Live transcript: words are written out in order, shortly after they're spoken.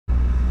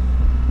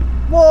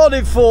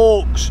Morning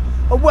folks,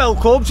 and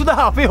welcome to the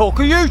Happy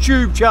Hooker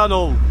YouTube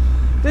channel.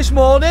 This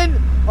morning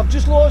I've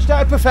just launched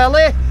out of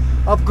Pwllheli.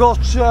 I've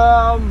got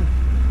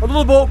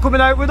another boat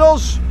coming out with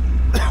us.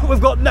 We've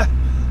got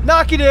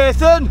Narky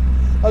Nathan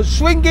and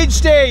Swinging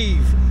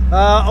Steve.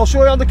 I'll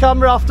show you on the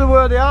camera after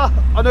where they are.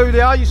 I know who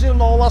they are, you seen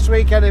them all last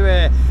week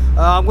anyway.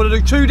 I'm going to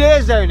do 2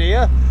 days down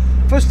here.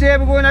 First day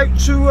we're going out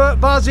to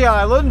Bardsey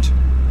Island.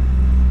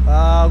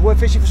 Going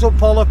fishing for some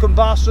pollock and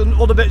bass and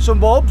other bits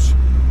and bobs.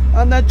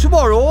 And then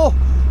tomorrow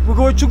we're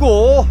going to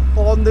go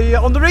on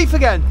the reef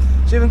again.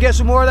 See if we can get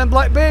some more of them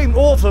black beam.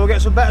 Hopefully we'll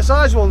get some better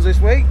sized ones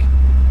this week.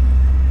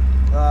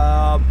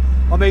 I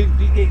mean,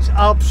 it's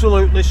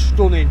absolutely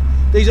stunning.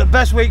 These are the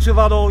best weeks we've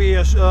had all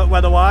year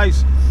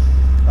weather-wise.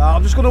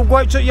 I'm just going to go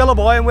out to Yellow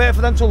Boy and wait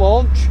for them to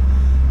launch.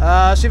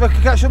 See if I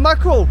can catch some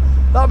mackerel.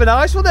 That'd be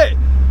nice, wouldn't it?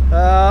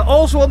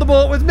 Also on the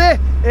boat with me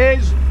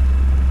is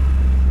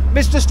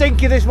Mr.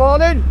 Stinky this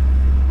morning.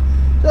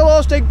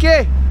 Hello,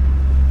 Stinky.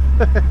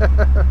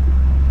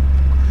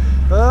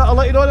 I'll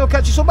let you know when I'll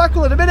catch you some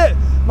mackerel in a minute.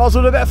 Might as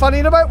well do a bit of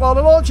fannying about while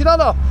they're launching,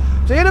 Anna.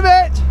 See you in a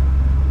bit.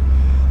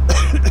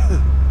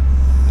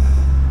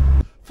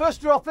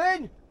 First drop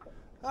in,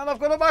 and I've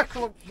got a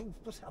mackerel.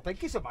 I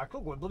think it's a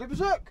mackerel going bloody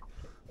berserk.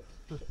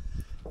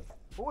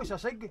 Oh, it's a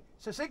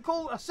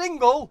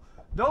single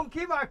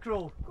donkey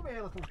mackerel. Come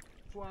here, little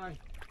swine.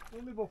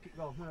 Where's my bucket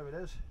gone? There it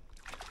is.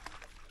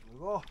 There we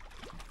go.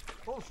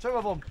 Oh, there's 2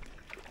 of them.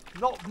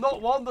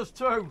 Not one, there's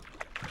 2.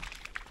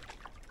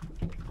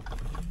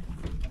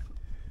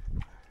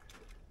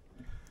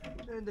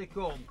 In they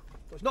come.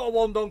 It's not a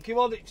 1 donkey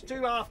one, it's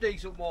 2 half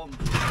decent ones.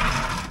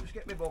 Just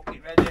get my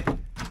bucket ready.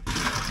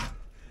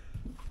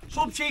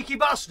 Some cheeky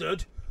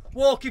bastard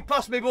walking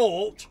past my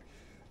boat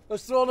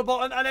has thrown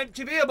an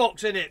empty beer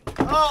box in it.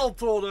 I'll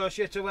throw their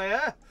shit away,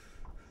 eh?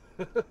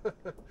 That's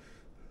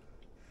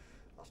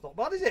not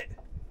bad, is it?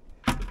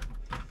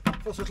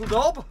 First little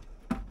dob.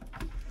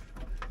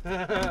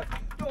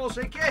 Go,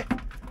 Sicky.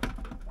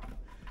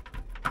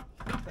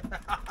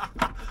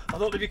 I don't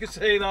know if you can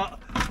see that.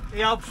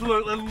 He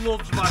absolutely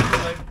loves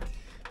mackerel.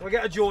 If I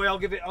get a joy, I'll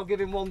give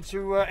him one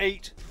to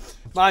eat.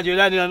 Mind you,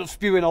 then he'll end up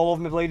spewing all over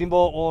my bleeding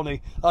boat, won't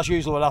he? That's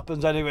usually what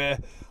happens anyway.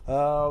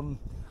 I'm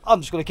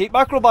just going to keep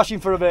mackerel bashing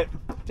for a bit.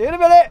 See you in a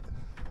minute.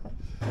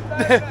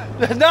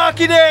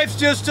 Narky Dave's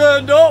just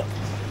turned up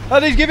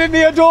and he's giving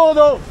me a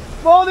donut.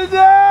 Morning,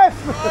 Dave.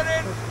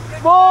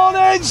 Morning.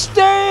 Morning,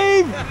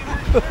 Steve.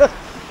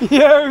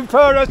 You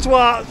pair of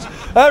twats.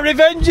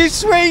 Revenge is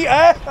sweet,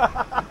 eh?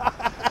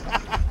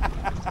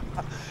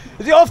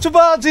 Is it off to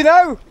Bardsey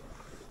now?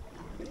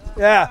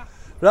 Yeah.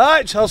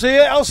 Right, I'll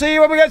see you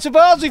when we get to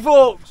Bardsey,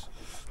 folks.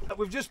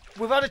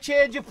 We've had a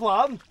change of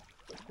plan.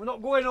 We're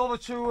not going over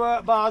to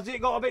Bardsey.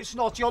 It got a bit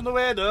snotty on the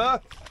way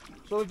there.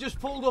 So we've just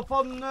pulled up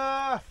on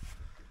a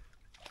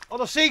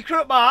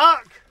secret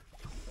mark.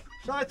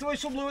 Started throwing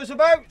some lures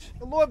about.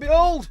 And lo and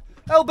behold,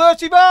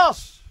 Alberti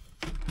bass.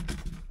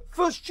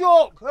 First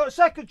chuck,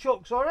 second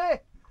chuck, sorry.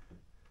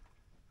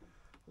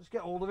 Let's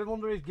get hold of him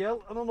under his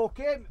gill and unhook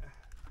him.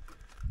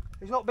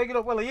 He's not big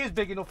enough, well he is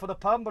big enough for the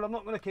pan, but I'm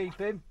not going to keep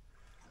him.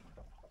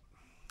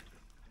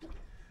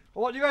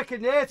 Well, what do you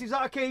reckon, Nate? Is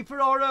that a keeper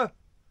or a...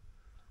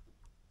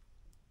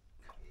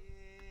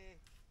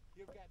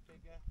 You'll get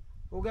bigger.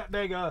 We'll get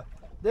bigger.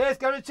 Nate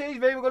guarantees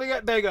me we're going to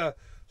get bigger.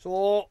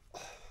 So,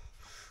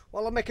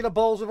 while I'm making a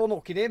balls of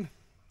unhooking him,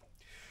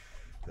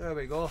 there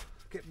we go.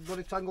 Got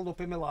him tangled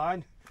up in my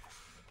line.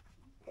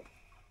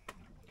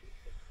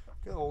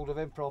 Get hold of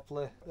him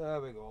properly. There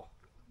we go.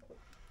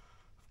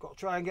 Got to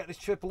try and get this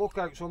triple hook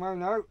out somehow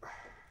now.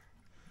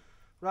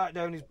 Right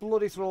down his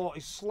bloody throat.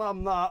 He's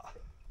slammed that.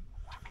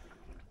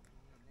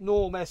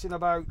 No messing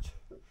about.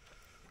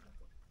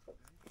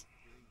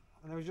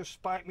 And then he just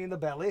spiked me in the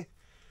belly.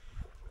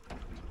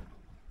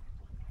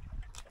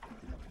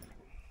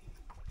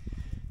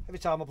 Every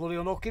time I bloody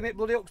unhook him, it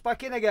bloody hooks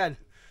back in again.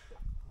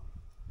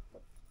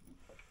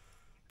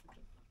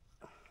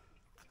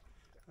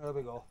 There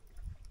we go.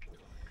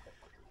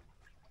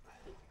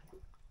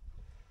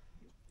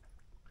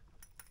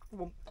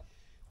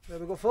 There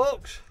we go,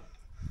 folks.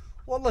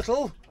 One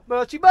little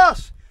Bertie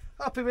bass.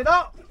 Happy with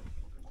that.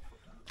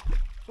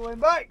 Going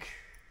back.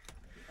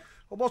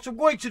 And what I'm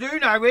going to do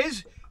now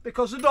is,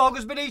 because the dog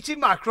has been eating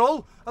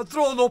mackerel and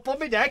thrown up on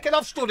my deck and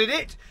I've studied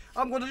it,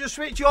 I'm going to just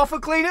switch you off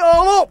and clean it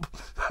all up.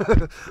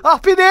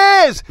 Happy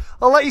days.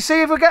 I'll let you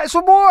see if we get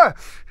some more.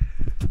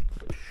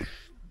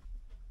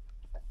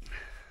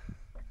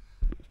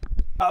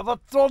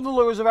 I've thrown the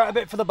lures about a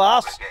bit for the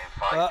bass.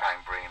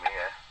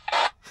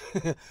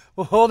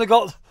 We've only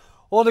got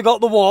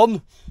the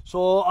one,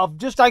 so I've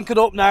just anchored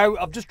up now.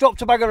 I've just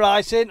dropped a bag of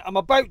rice in. I'm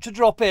about to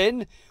drop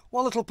in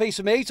one little piece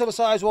of meat on a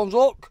size 1's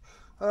hook,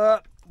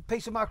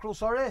 piece of mackerel,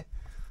 sorry.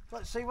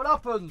 Let's see what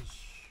happens.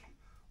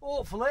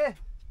 Hopefully,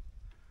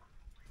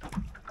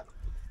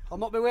 I'll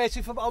not be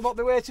waiting for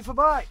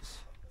bites.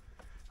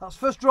 That's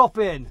first drop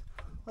in.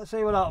 Let's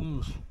see what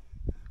happens.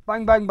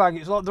 Bang, bang, bang.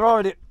 It's like they're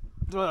already.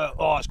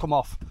 Oh, it's come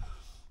off.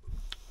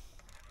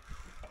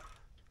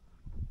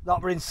 That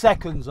were in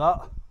seconds,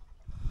 that.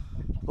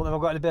 Don't know if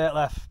I've got any bait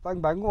left.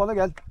 Bang, bang, go on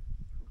again.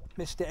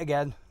 Missed it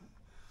again.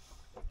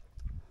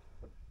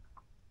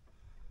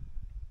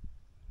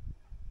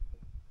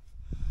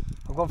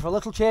 I've gone for a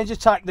little change of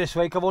tack this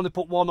week. I've only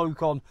put one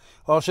hook on.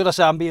 Or should I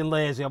say I'm being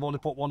lazy, I've only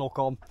put one hook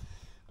on.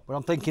 But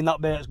I'm thinking that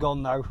bait's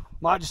gone now.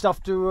 Might just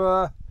have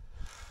to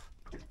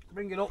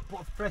bring it up, put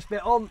a fresh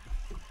bait on.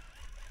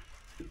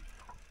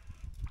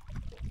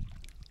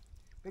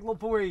 Big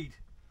lump of weed.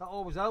 That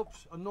always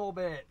helps. And no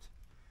bait.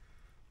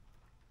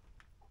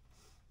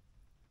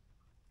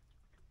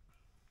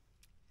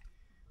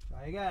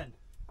 Try again.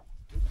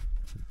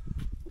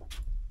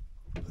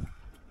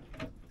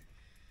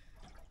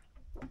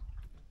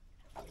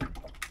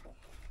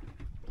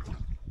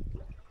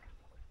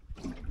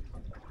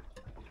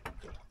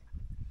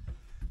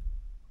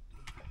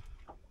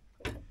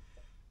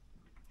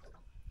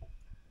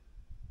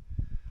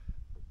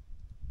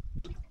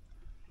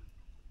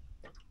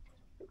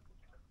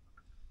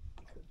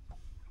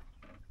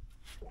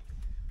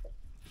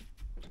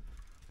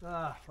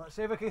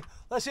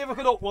 Let's see if I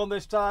can hook one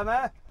this time,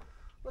 eh?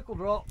 Little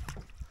drop.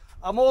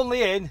 I'm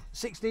only in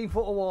 16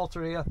 foot of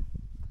water here.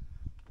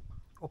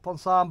 Up on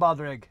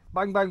Badrig.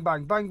 Bang, bang,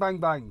 bang, bang, bang,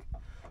 bang.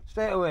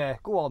 Straight away.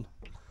 Go on.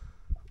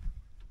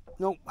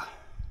 Nope.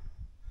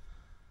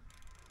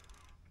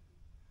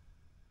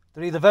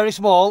 They're either very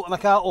small and I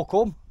can't hook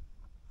them.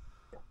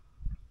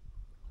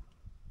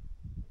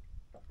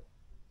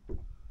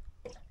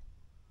 I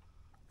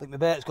think my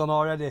bait's gone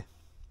already.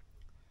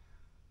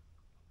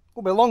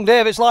 Could be a long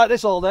day if it's like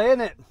this all day,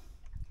 isn't it?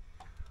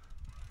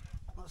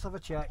 Let's have a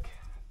check.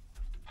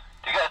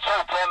 You get a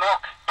toe play,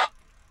 Mark?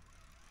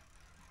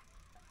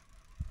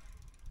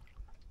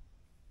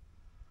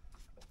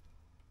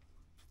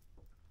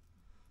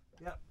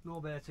 Yep, no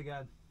bait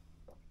again.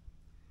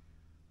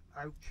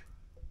 Ouch.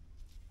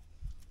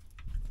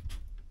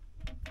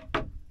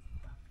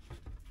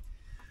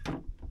 Cut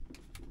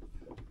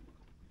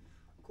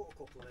a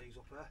couple of these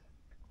up there.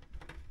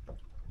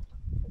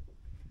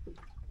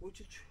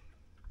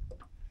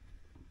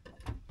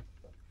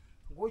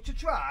 I'm going to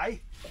try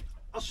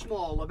a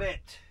smaller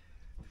bit.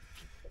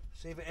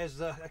 See if it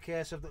is a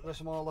case of the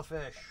smaller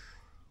fish.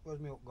 Where's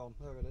my hook gone?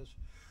 There it is.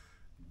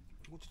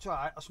 I'm going to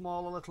try a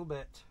smaller little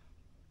bit.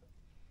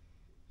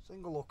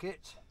 Single hook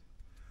it.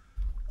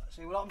 Let's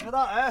see what happens with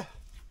that, eh?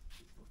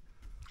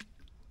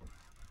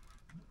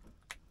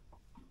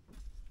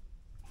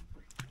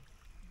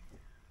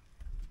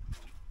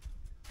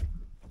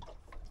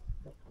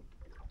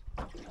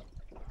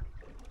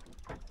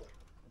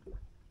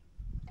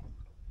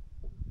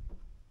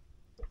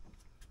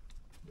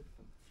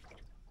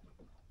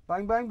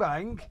 Bang, bang,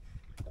 bang.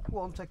 Go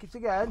on, take it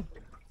again.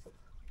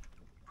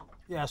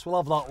 Yes, we'll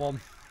have that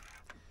one.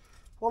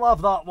 We'll have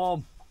that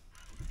one.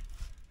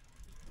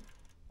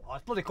 Oh,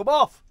 it's bloody come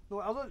off.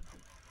 No, it hasn't.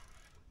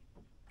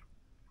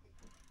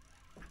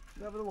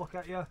 Having a look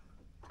at you.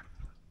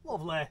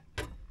 Lovely.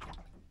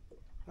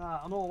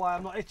 Right, I know why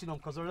I'm not hitting them,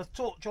 because they're a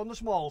touch on the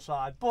small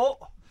side. But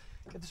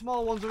if the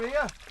small ones are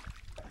here,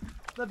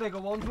 the bigger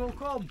ones will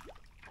come.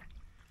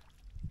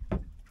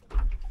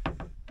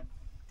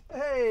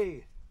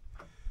 Hey!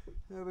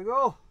 There we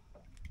go.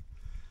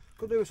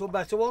 Could do some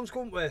better ones,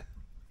 couldn't we?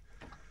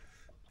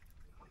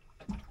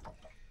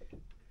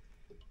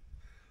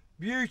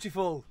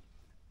 Beautiful.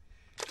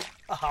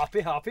 A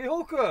happy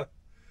hooker.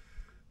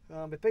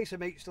 My piece of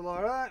meat's still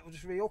alright. We'll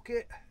just re-hook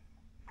it.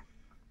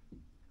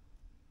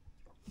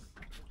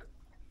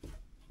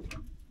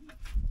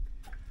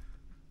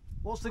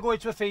 Once they go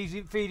into a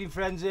feeding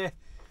frenzy,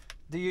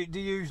 they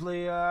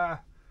usually the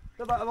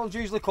better ones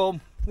usually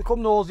come. They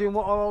come nosy and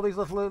what are all these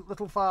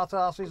little fart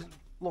asses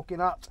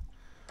looking at.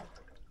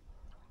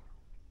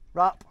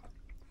 Rap.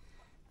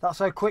 That's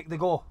how quick they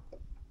go.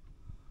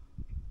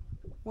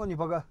 Come on, you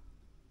bugger.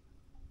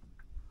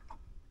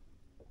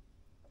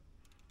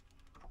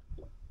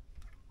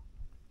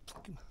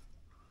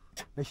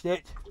 Missed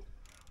it.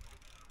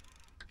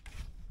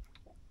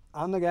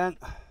 And again.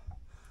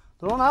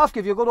 They don't half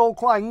give you a good old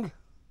clang. I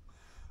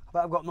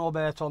bet I've got no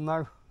bait on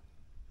now.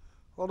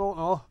 I don't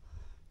know.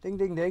 Ding,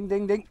 ding, ding,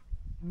 ding, ding.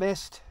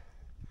 Missed.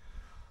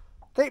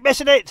 Keep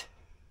missing it.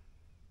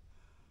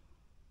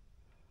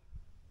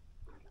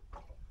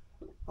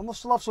 I must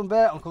still have some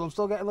bait on because I'm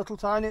still getting little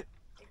tiny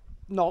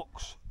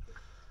knocks.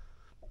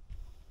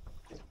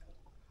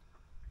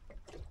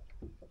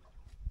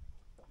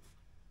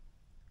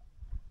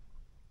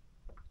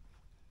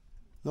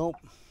 Nope.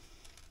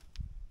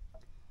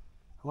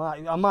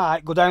 I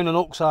might go down an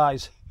hook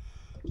size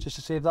just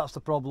to see if that's the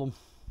problem.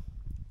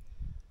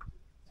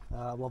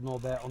 We'll have no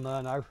bait on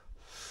there now.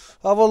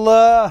 I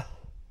will,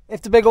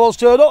 if the bigger ones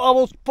turn up, I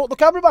will put the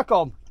camera back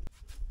on.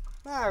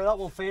 Now that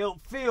one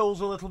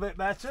feels a little bit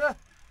better.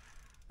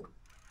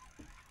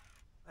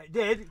 It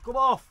did come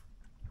off.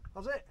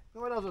 Has it?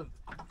 No, it hasn't.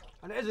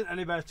 And it isn't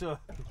any better.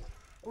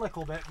 A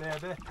little bit,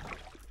 maybe.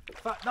 In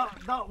fact,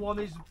 that one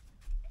is.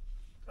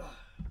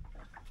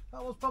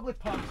 That was probably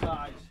pan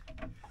size.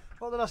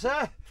 What did I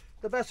say?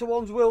 The better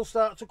ones will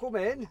start to come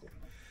in.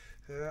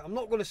 I'm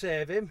not going to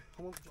save him.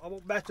 I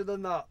want better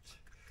than that.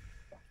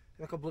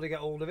 If I can bloody get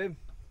hold of him.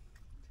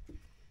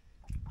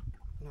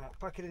 Right,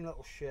 packing in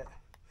little shit.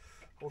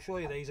 I'll show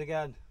you these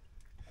again.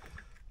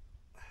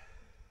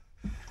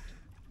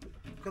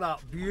 Look at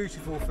that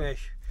beautiful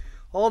fish.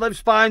 All them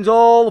spines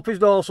all up his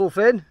dorsal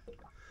fin.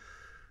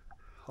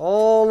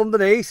 All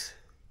underneath.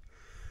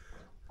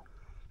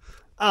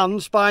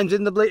 And spines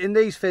in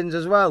these fins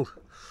as well.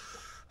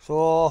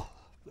 So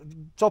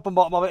top and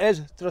bottom of it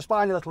is they're a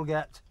spiny little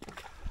get.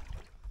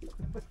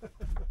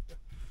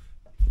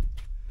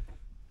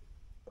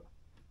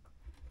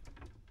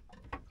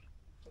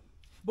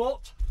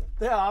 But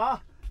they are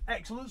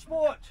excellent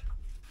sport.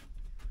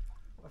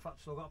 In fact,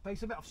 I've still got a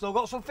piece of it. I've still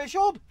got some fish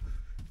on.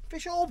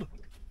 Fish on.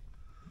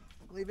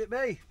 Leave it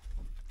be.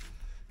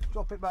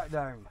 Drop it back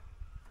down.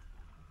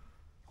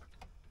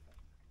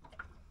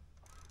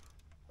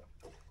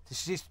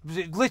 This is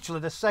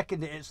literally the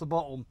second it hits the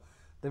bottom,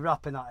 they're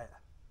rapping at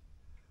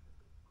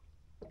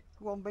it.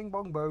 Go on, bing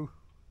bong boo.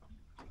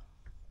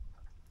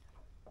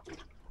 I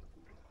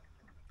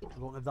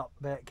don't know if that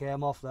bait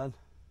came off then.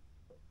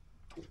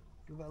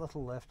 Give it a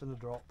little lift and a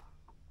drop.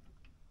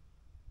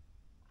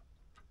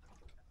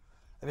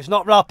 If it's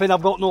not rapping,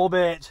 I've got no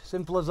bait.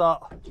 Simple as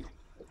that.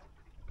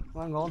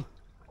 Hang on.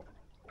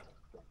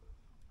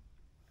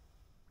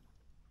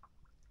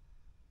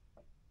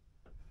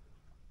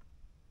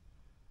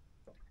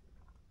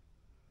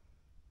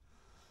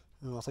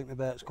 Oh, I think the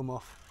bait's come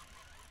off.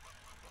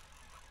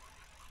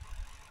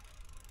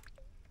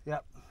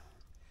 Yep.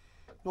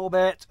 No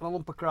bait and a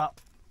lump of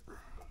crap.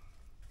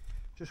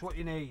 Just what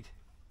you need.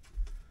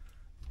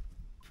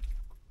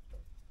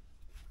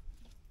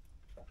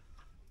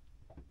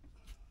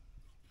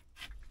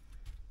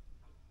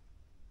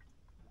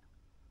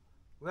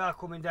 We are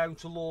coming down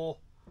to low.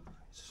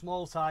 It's a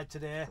small tide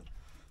today.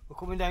 We're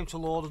coming down to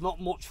low. There's not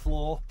much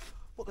flow,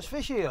 but there's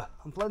fish here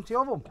and plenty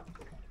of them.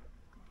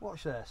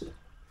 Watch this.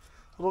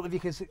 I don't know if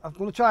you can see. I'm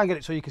going to try and get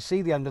it so you can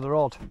see the end of the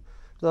rod.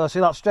 So see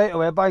that straight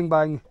away. Bang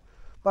bang,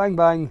 bang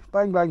bang,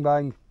 bang bang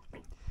bang.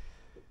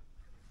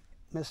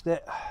 Missed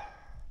it.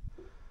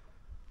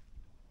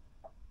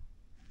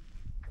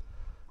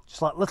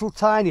 Just like little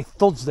tiny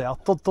thuds there.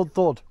 Thud thud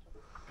thud.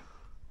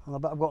 And I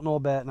bet I've got no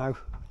bait now.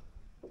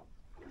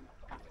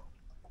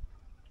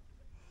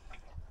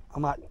 I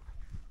might.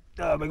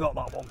 Oh, we got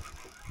that one.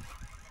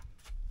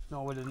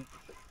 No, we didn't.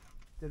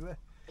 Did we?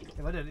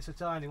 If I did, it's a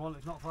tiny one.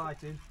 It's not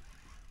fighting.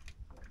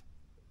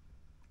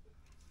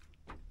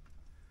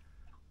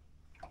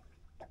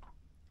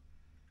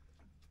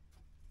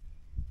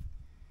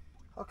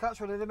 I'll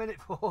catch one in a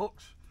minute,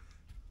 folks.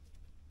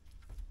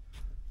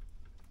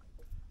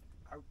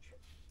 Ouch.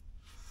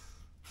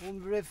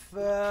 Wonder if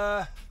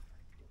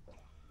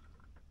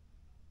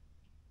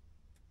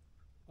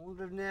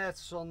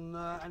Nath's on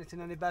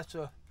anything any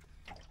better.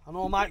 I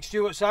know Mike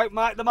Stewart's out,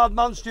 Mike the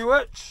Madman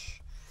Stewart.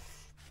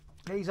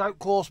 He's out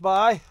close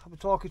by. I'll be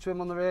talking to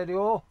him on the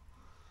radio.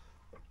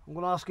 I'm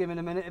going to ask him in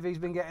a minute if he's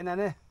been getting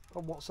any,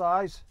 on what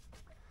size.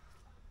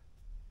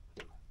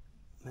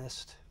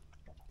 Missed.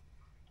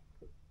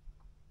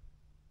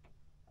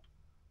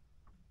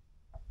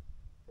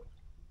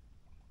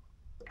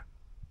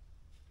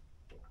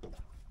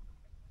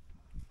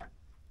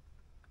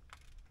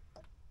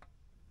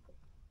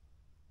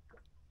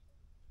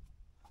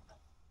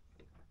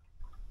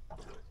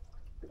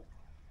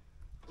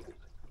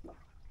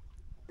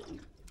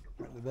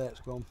 The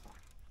bait's gone.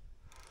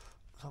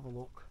 Let's have a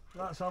look.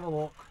 Let's have a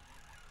look.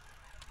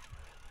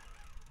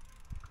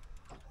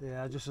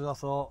 Yeah, just as I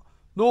thought.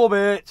 No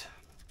bait.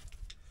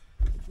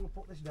 I'm going to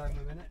put this down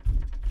a minute.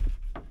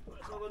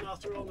 Let's have a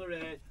natter on the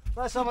radio.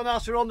 Let's have a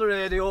natter on the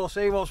radio,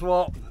 see what's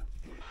what.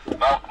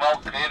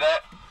 Milk, here there.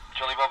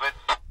 Jolly bobbin.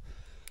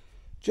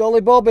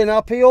 Jolly bobbin,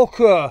 happy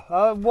hooker.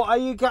 What are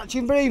you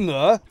catching bream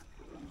there?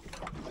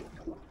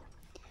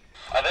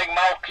 I think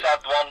Malk's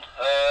had one.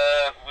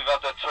 We've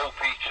had a two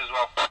peach as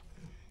well.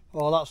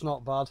 Oh, that's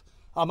not bad.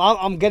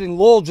 I'm getting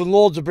loads and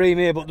loads of bream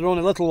here, but they're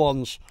only little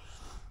ones.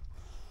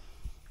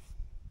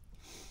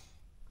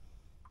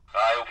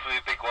 Hopefully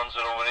the big ones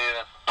are over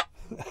here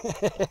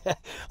then.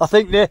 I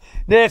think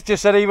Nath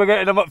just said he was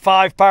getting them at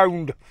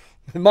 £5.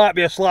 It might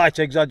be a slight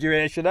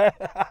exaggeration, eh?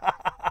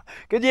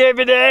 Can you hear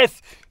me, Nath?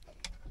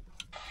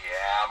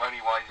 Yeah, I'm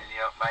only winding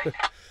you up, mate.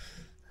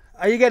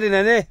 Are you getting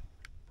any? Yeah,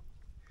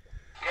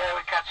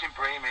 we're catching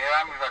bream here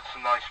and we've had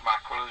some nice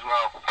mackerel as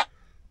well.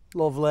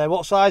 Lovely.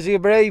 What size are your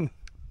bream?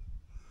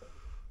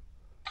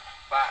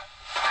 About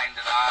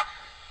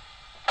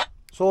 £9.5.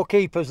 So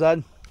keepers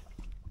then?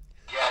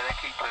 Yeah, they're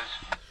keepers.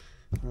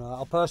 Right,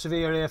 I'll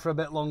persevere here for a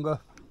bit longer.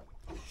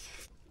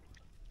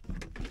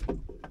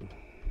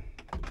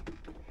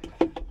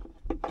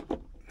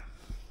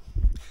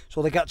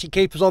 So they're catching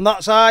keepers on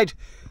that side,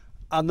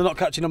 and they're not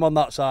catching them on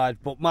that side.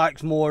 But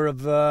Mike's more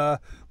of a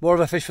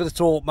fish for the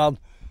taupe man.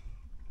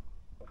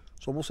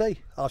 So we'll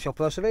see. I shall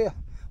persevere.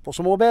 Put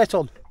some more bait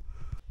on.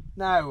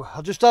 Now,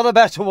 I just had a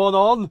better one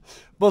on,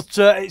 but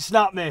it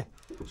snapped me.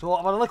 So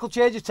I've had a little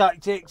change of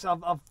tactics.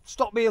 I've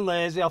stopped being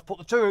lazy. I've put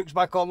the 2 hooks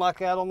back on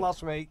like I had on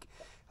last week.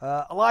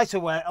 A lighter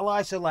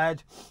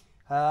lead,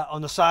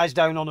 on the size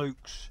down on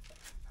hooks.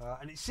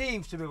 And it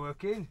seems to be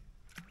working.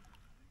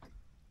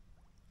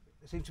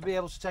 They seem to be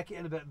able to take it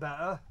in a bit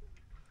better.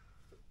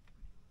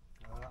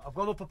 I've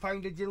gone up a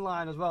poundage in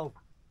line as well.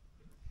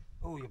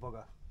 Oh, you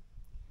bugger.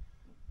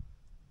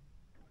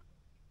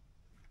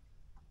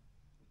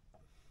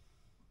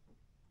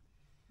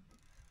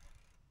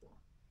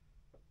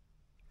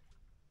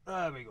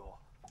 There we go.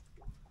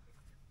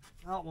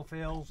 That one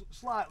feels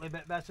slightly a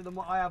bit better than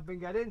what I have been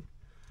getting.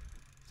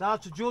 It's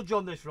hard to judge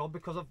on this rod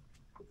because have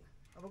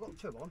I got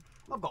two on?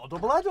 I've got a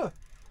double header.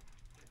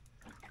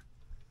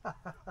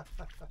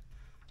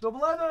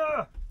 Double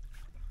header.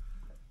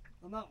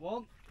 And that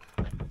one,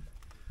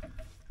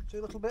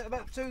 two that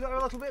are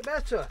a little bit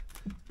better.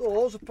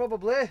 Those are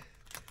probably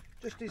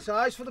just in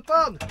size for the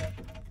pan.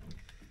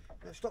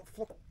 Let's stop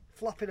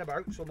flapping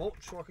about so much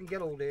so I can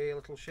get hold of here,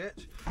 little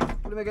shit.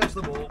 Put him against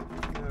the boat.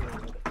 There we go.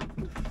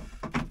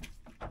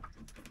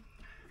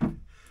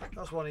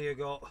 That's one you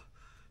got.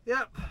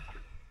 Yep.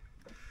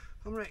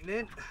 I'm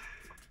reckoning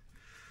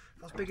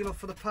that's big enough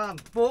for the pan.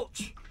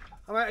 But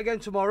I'm out again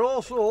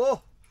tomorrow,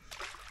 so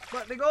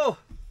let me go.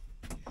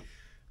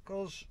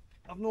 Because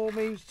I've no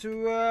means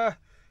to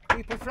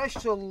keep them fresh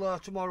till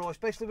tomorrow,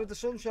 especially with the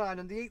sunshine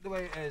and the heat the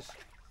way it is.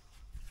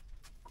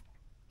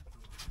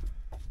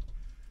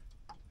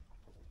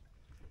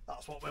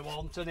 That's what we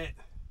want, isn't it?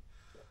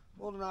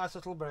 What a nice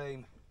little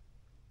bream.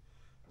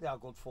 They are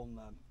good fun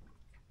then.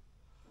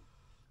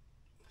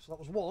 So that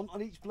was one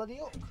on each bloody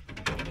hook.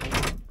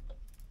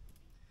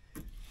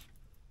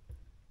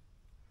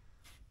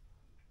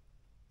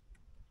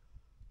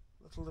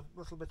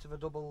 Little bit of a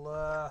double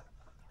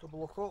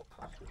hook up.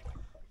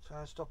 Try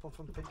and stop them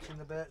from pinching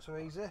the bait so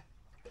easy.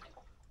 If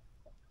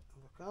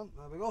I can,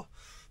 there we go.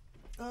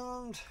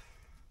 And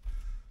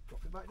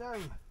drop it back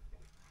down.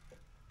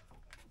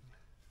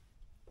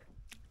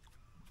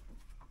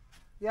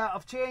 Yeah,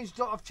 I've changed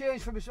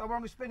from I were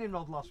on my spinning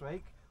rod last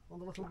week on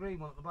the little green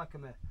one at the back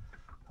of me.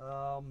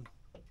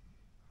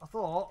 I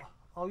thought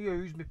I'll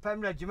use my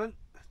Penn Regiment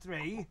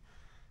 3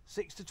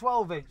 6 to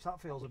 12 inch. That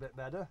feels a bit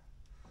better.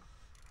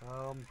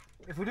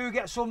 If we do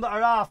get some that are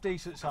half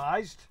decent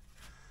sized,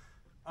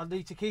 I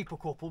need to keep a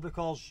couple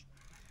because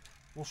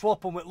we'll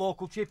swap them with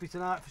local chippy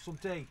tonight for some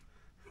tea.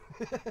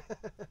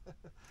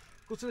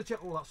 Go to the check.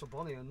 Oh, that's a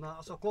bonnie and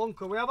that's a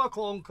clunker. We have a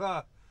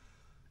clunker.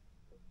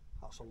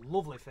 That's a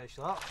lovely fish,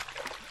 that.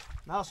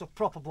 Now that's a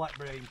proper black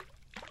bream.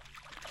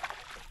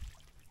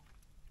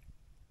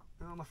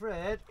 Now I'm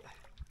afraid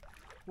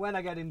when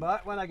I get him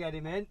back, when I get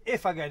him in,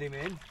 if I get him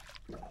in,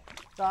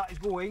 that is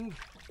going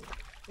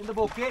in the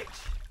bucket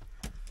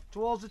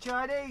towards the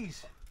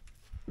Chinese.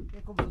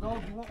 Here comes the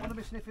dog. You won't want to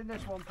be sniffing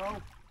this one,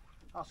 pal.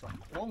 That's a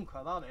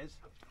clunker, that is.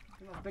 I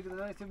think that's bigger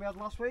than anything we had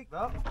last week,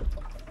 that.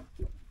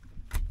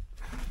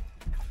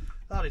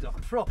 That is a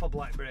proper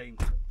black bream.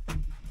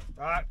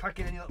 Alright,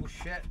 packing in your little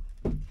shit.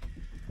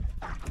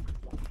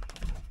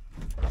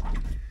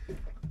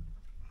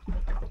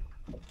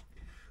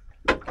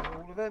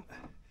 Hold of him.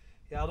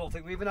 Yeah, I don't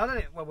think we even had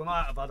any. Well, we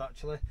might have had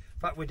actually. In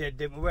fact, we did,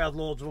 didn't we? We had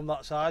loads of them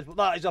that size, but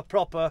that is a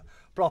proper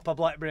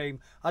black bream.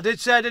 I did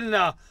say, didn't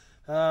I?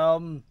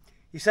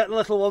 You set the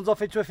little ones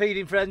off into a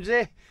feeding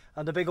frenzy,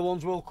 and the bigger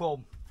ones will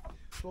come.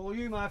 So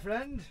you, my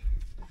friend,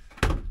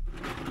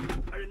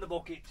 are in the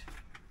bucket.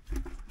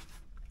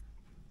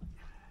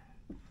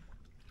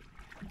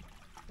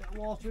 Get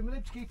water in with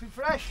him to keep him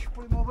fresh.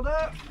 Put him over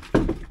there.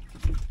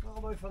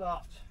 That'll do for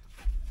that.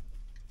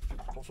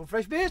 Put some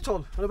fresh bait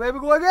on, and away we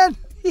go again.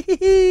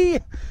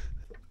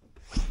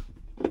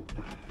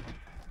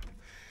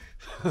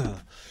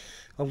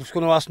 I'm just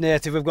going to ask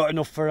Nate if we've got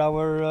enough for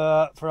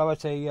our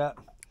tea yet.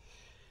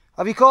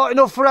 Have you caught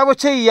enough for our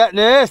tea yet,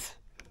 Nate?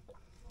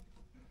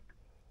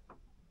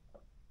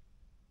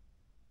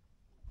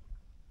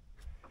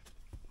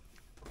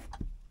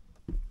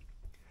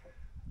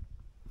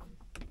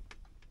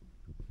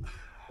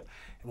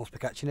 He must be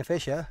catching a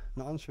fish, yeah?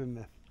 Not answering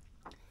me.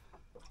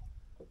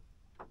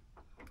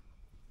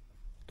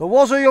 There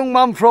was a young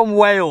man from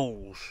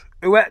Wales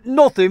who ate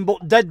nothing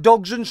but dead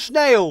dogs and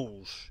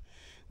snails.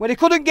 When he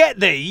couldn't get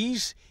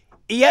these,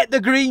 he ate the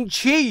green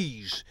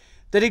cheese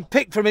that he'd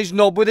picked from his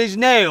knob with his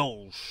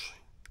nails.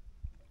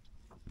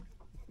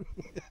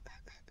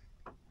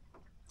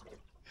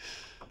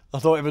 I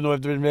don't even know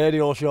if they're in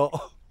radio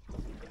shot.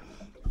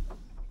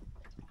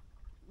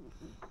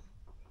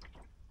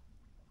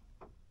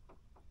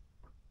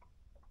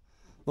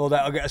 No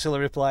doubt I'll get a silly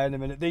reply in a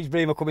minute. These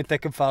bream are coming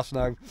thick and fast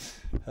now.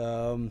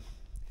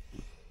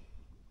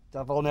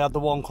 I've only had the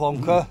one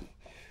clunker,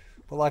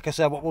 but like I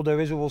said, what we'll do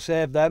is we'll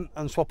save them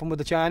and swap them with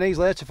the Chinese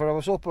later for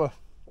our supper.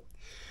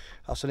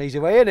 That's an easy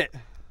way, isn't it?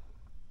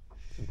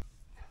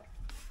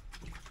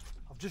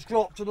 I've just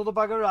dropped another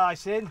bag of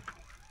rice in,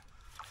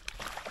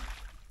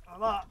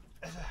 and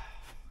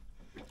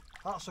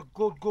that's a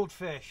good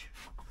fish.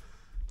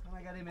 Can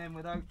I get him in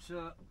without?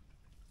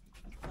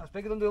 That's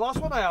bigger than the last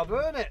one I had,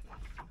 weren't it?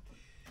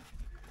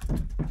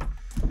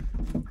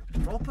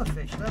 Proper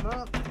fish, them,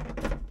 aren't they?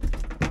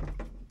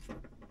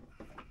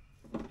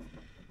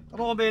 I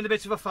know I'm being a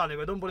bit of a fanny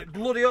with them, but it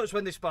bloody hurts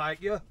when they spike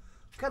you.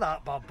 Look at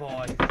that bad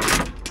boy.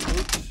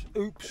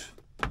 Oops.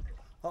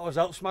 That was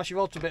out smash your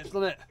rod to bits,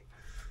 doesn't it?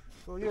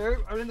 So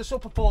you are in the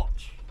supper pot.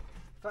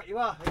 In fact you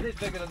are, it is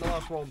bigger than the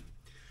last one.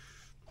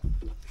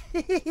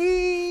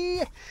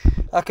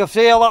 I can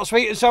feel that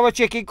sweet and sour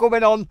chicken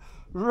coming on.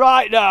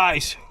 Right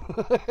nice.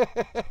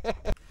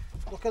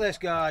 Look at this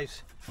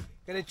guys.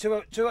 Getting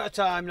two at a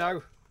time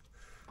now.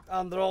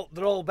 And they're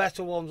all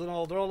better ones and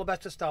all. They're all a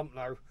better stamp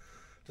now.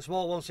 The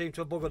small ones seem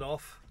to have buggered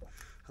off.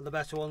 And the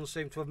better ones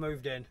seem to have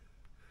moved in.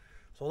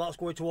 So that's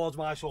going towards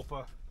my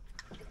supper.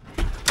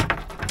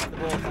 The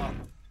boat are.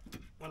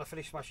 When I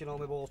finish smashing all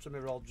my boats and my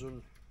rods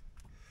and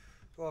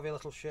go have your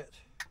little shit.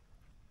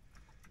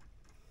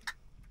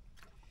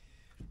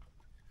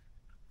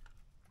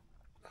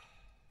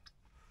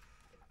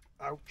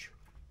 Ouch.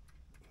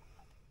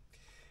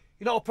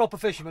 You're not a proper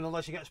fisherman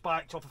unless you get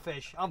spiked off a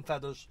fish and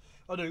feathers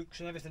and hooks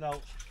and everything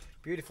else.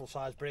 Beautiful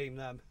size bream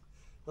them.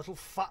 Little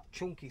fat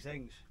chunky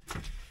things.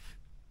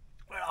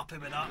 We're happy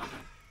with that.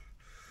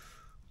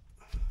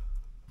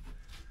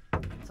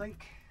 I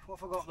think, what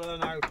have I got there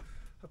now?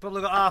 I've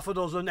probably got half a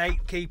dozen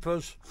 8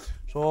 keepers.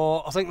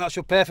 So I think that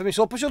should pay for me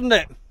supper, shouldn't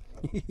it?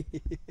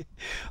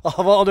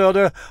 I want to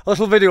do a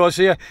little video and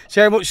see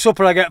how much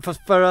supper I get for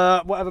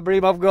whatever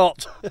bream I've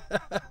got.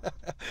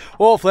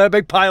 Hopefully a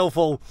big pile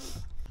full.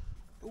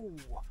 Ooh,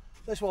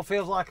 this one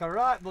feels like a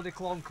right bloody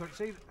clunker. It's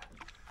either,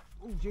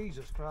 oh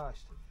Jesus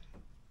Christ.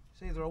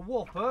 It's either a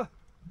whopper.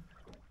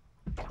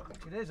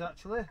 It is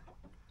actually.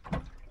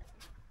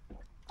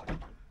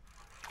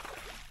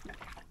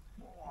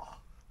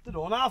 They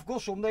don't half go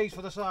some days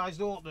for the size,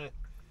 don't they? Look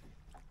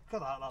at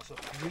that, that's a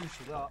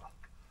juicy that.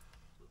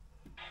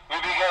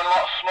 We'll be getting a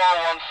lot of small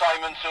ones,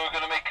 Simon, so we're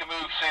going to make a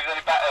move, see if they're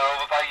any better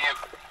over by you.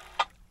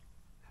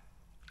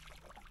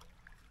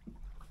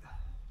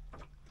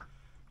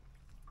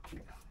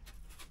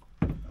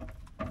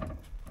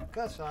 Look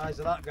at the size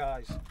of that,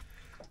 guys.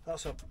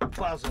 That's a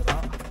buzzer,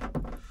 that.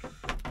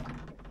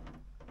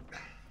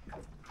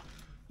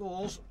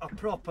 Those are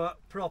proper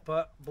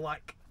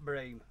black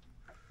bream.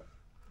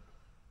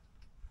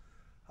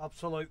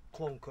 Absolute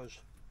clunkers.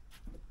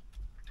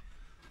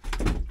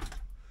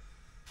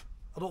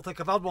 I don't think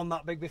I've had one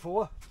that big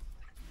before.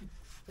 I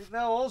think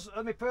those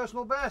are my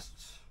personal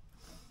bests.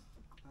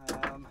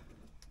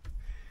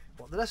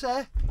 What did I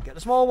say? Get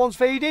the small ones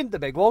feeding, the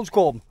big ones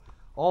come.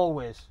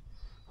 Always.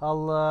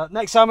 I'll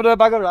next time I do a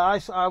bag of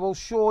rice, I will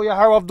show you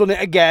how I've done it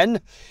again.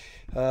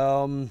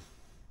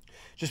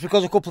 Just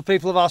because a couple of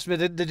people have asked me,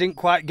 they didn't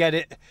quite get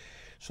it.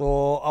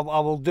 So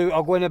I'll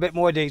go in a bit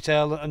more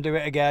detail and do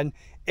it again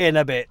in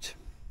a bit.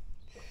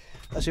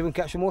 Let's see if we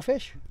can catch some more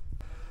fish.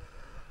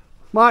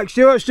 Mike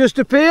Stewart's just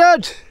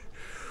appeared.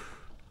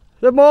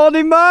 Good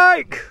morning,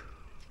 Mike.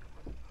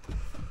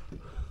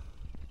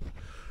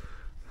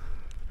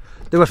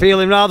 They were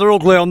feeling rather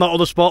ugly on that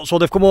other spot, so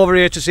they've come over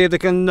here to see if they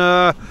can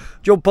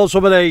jump on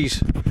some of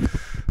these. I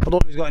don't know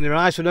if he's got any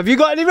rice for them. Have you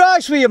got any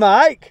rice for you,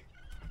 Mike?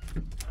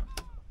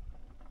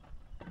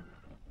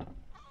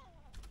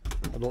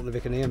 I don't know if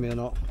he can hear me or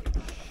not.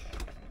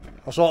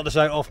 I'll sort this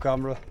out off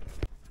camera.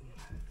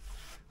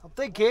 I'm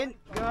thinking,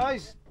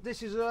 guys,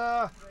 this is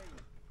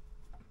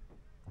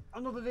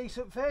another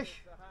decent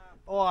fish.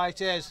 Oh, it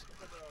is.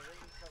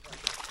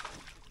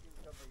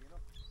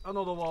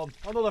 Another one,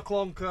 another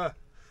clunker.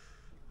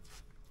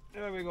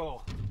 There we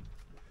go.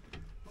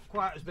 Not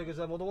quite as big as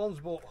them other ones,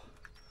 but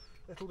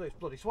it'll do. It's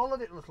bloody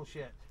swallowed it, little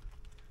shit.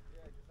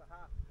 Yeah, just a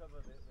half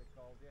cover they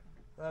called you.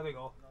 There we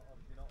go.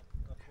 Obviously not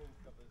a full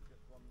cover,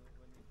 just one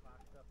when you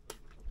packed up.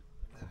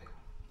 And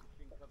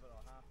chin cover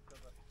or half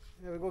cover.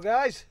 There we go,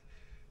 guys.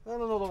 And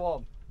another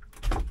one.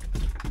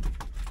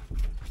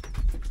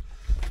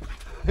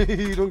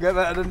 You don't get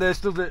better than this,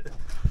 does it?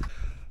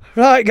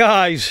 Right,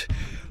 guys,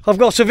 I've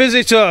got a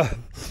visitor.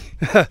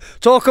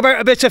 Talk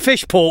about a bit of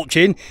fish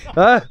poaching.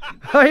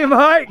 Hey,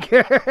 Mike.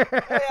 Hey,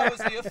 I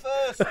was here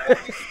first.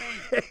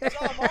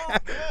 Tom,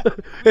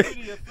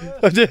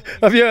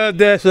 have you heard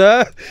this,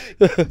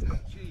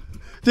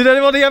 Did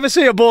anybody ever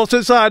see a boat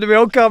outside of me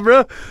on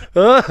camera?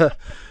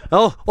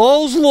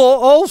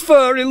 All's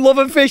fair in love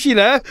and fishing,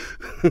 eh?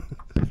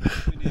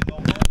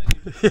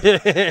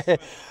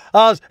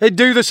 It'd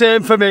do the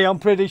same for me, I'm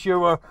pretty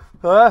sure.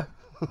 See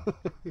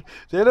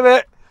you in a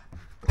bit.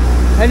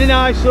 Any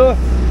nicer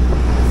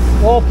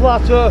or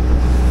flatter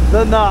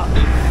than that?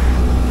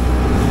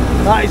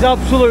 That is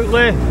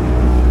absolutely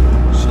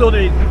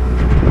stunning.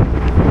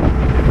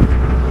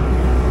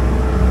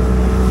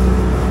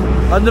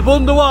 And they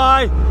wonder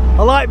why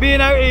I like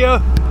being out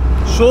here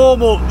so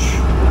much.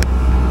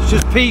 It's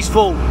just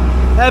peaceful.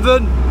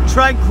 Heaven,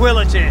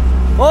 tranquility.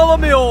 All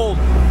on my own.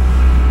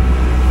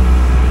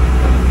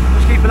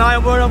 Just keep an eye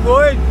on where I'm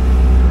going.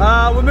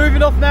 We're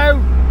moving off now.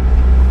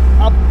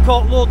 I've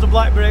caught loads of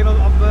black bream.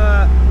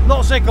 I'm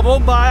not sick of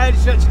them by any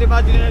stretch of the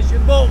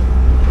imagination, but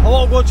I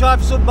want to go try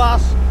for some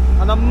bass,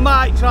 and I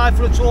might try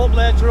for a taupe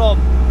later on.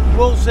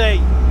 We'll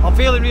see. I'm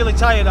feeling really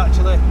tired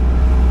actually.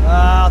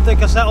 I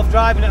think I set off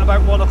driving at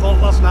about 1 o'clock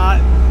last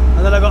night,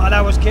 and then I got an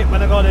hour's kip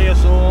when I got here,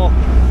 so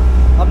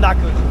I'm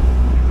knackered.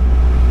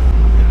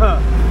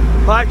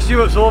 Mike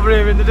Stewart's over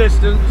here in the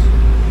distance.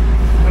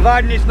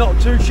 Providing it's not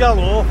too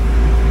shallow,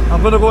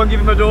 I'm going to go and give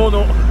him a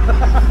donut.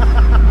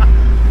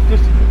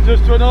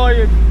 to annoy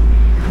him.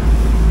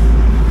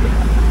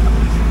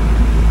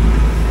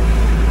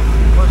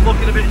 Well, it's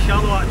looking a bit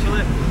shallow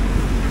actually.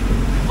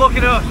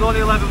 Looking at it, it's only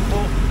 11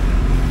 foot.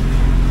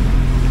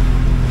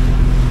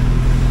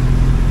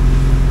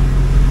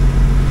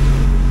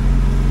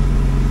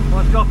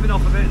 Well, it's dropping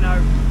off a bit now.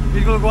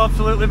 He's going to go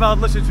absolutely mad.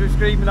 Listen to him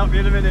screaming at me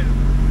in a minute.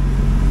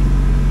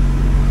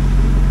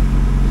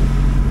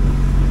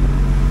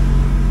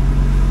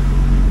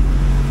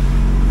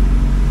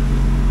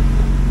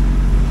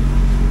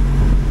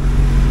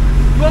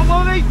 You want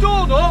one of these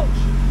donuts?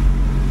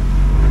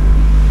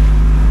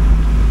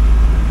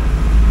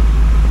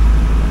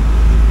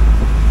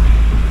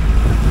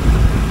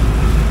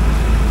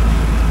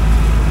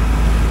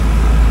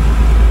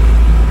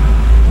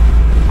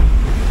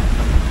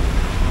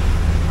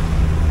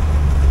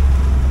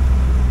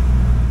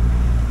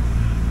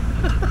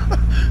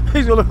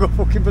 He's gonna go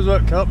fucking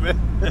berserk at me.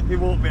 He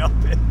won't be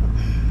happy.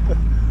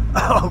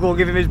 I'll go and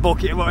give him his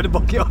bucket. He wanted a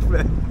bucket off me.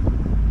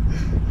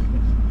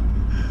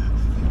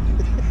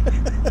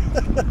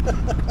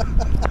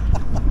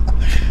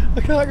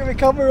 I can't get my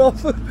camera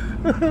off. You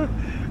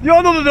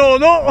want another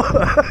donut?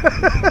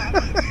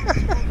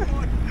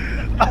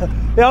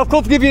 Yeah, I've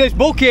come to give you this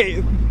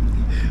bucket.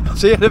 I'll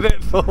see you in a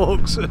bit,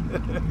 folks. I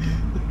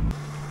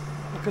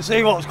can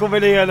see what's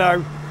coming here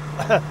now.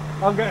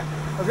 I'm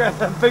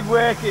getting a big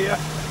wake here.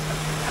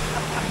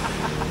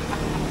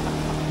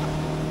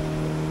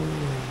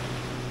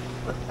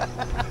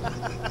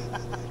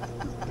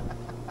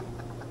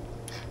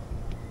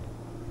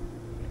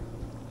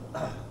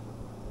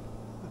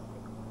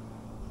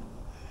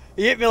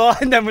 He hit me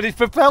line then with his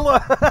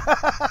propeller.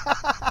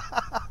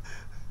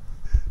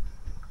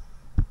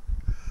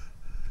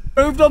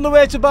 Moved on the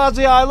way to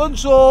Bardsey Island,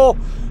 so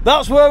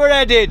that's where we're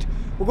headed.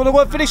 We're going to go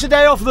and finish the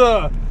day off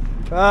there.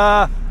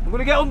 We're going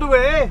to get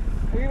underway.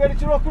 Are you ready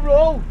to rock and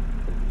roll?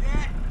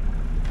 Yeah.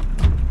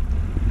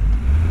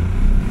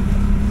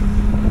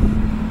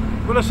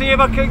 I'm going to see if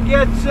I can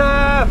get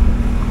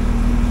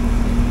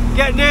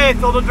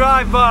Nath on the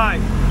drive-by.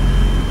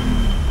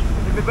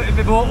 If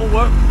my boat will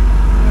work.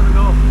 There we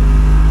go.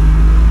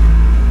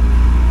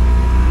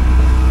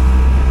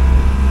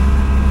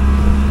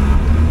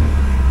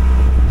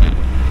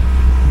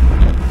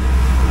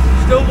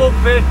 Still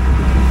lumpy.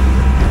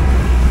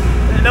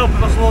 It'll help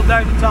if I slow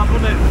down the tap,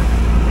 wouldn't it?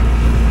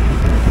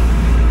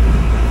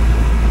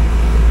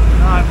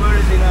 Right, where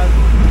is he now?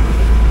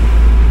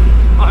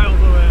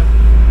 Miles away.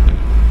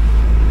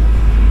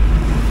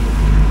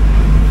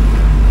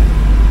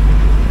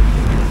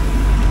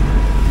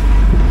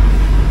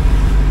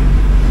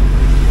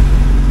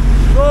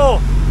 So,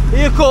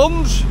 here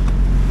comes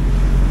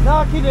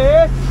Narky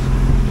Nate,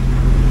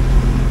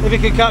 if he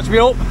can catch me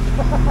up.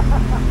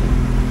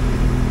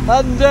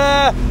 And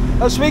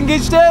a swinging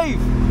Steve,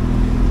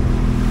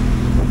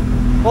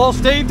 or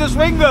Steve the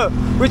Swinger,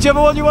 whichever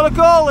one you want to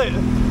call it.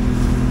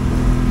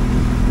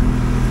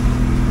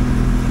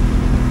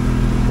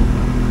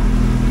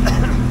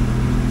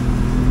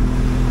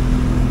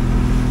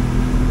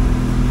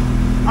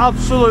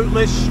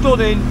 Absolutely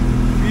stunning,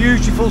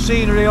 beautiful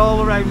scenery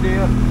all around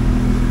here.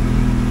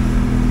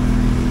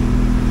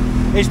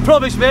 He's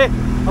promised me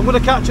I'm going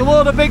to catch a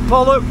load of big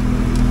pollock,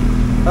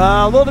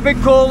 a load of big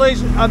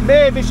coalies, and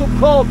maybe some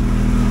cod.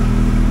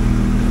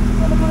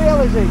 What the bloody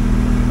hell is he?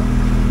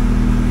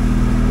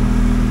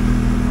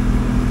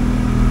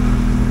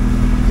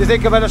 Do you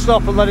think I better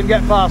stop and let him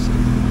get past?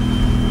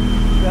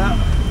 Yeah.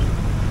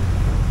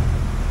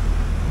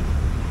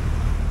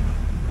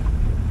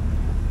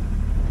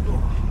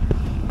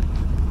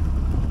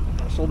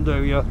 That's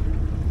undo you.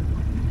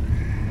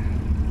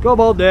 Come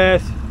on,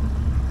 Nath.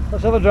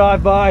 Let's have a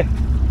drive-by.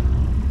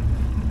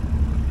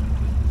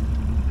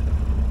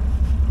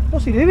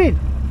 What's he doing?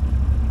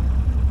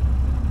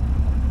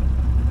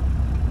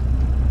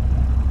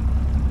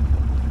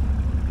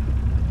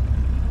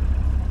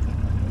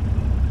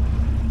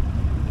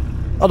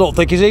 I don't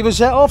think he's even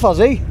set off, has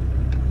he?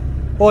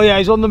 Oh yeah,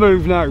 he's on the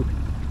move now.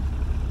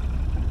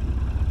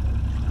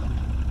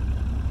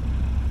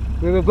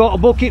 We've got a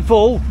bucket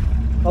full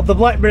of the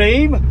black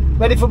bream,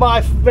 ready for my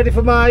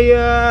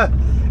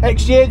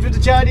exchange with the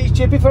Chinese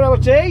chippy for our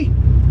tea.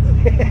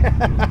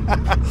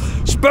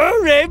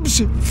 Spur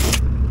ribs,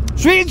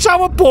 sweet and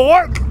sour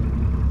pork,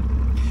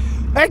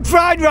 egg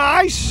fried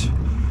rice,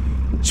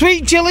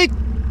 sweet chilli,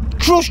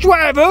 crushed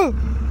whatever.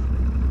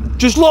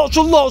 Just lots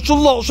and lots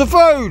and lots of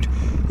food.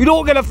 You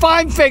don't get a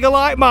fine figure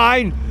like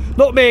mine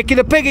not making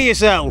a pig of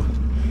yourself.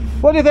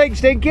 What do you think,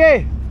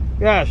 Stinky?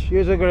 Yes,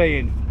 you're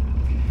agreeing.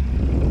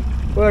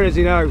 Where is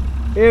he now?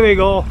 Here we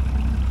go.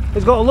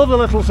 He's got a lovely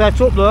little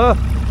setup there.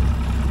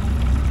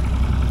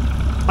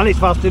 And it's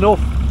fast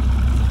enough.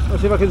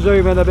 Let's see if I can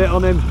zoom in a bit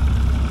on him.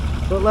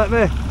 Won't let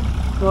me?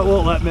 No, it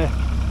won't let me.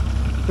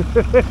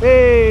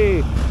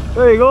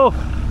 There you go.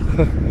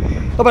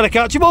 I better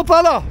catch him up,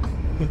 Anna.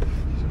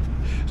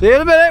 See you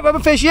in a minute when we're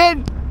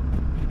fishing.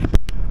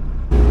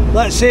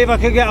 Let's see if I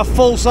can get a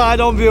full side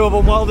on view of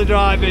them while they're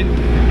driving.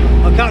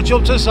 I'll catch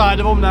up to the side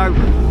of them now.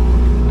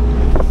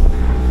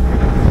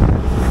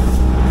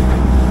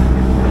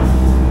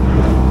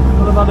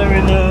 What What's I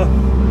doing there?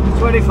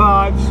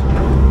 25s.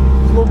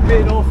 It's lumpy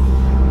enough.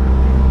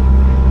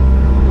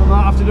 I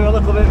might have to do a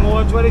little bit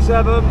more.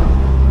 27.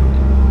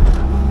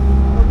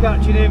 I'm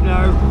catching him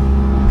now.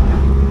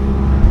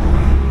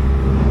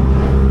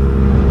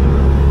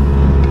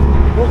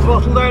 We'll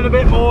throttle down a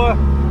bit more. A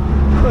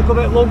little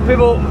bit lumpy,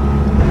 but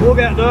we'll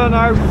get there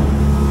now.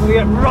 We'll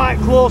get right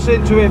close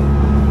into him.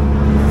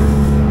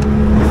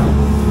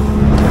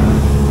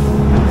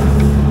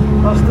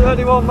 That's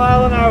 31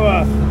 miles an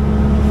hour.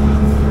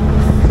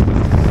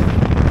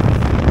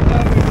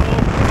 There we go.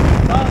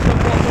 That's the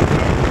bottom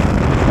view.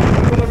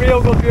 Got a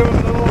real good view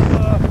of the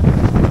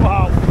water.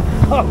 Wow.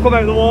 I've come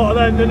out of the water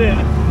then, didn't it?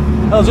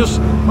 I'll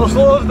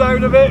slow us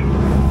down a bit.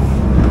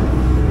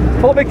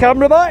 Put my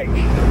camera back.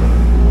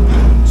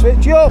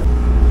 Switch you off.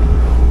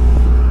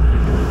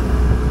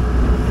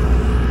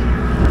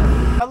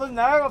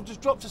 Now I've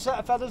just dropped a set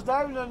of feathers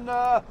down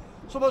and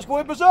someone's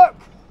going berserk.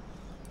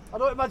 I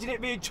don't imagine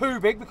it being too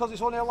big because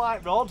it's only a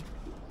light rod,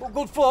 but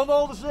good fun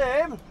all the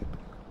same. As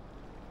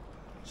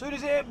soon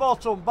as it hit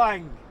bottom,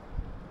 bang.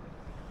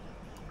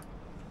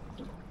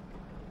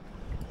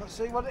 Let's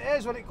see what it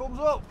is when it comes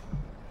up.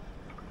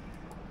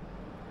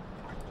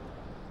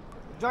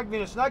 It dragged me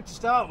in a snag to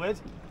start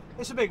with.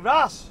 It's a big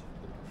wrasse.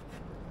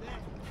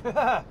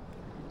 And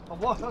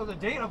what a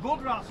deer, a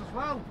good wrasse as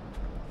well.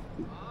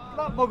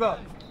 That bugger.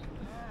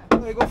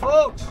 There you go,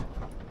 folks.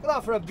 Look at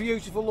that for a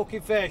beautiful looking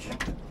fish.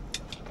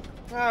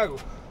 Now,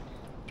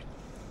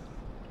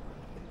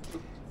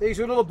 these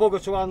are another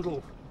bugger to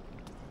handle.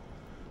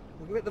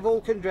 We'll give it the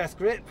Vulcan death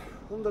grip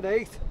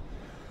underneath.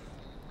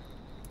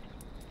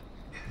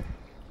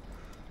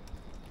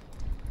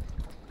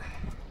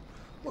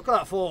 Look at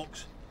that,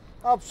 folks.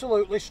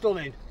 Absolutely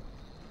stunning.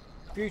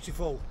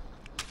 Beautiful.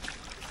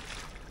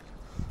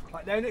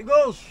 Right down it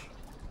goes.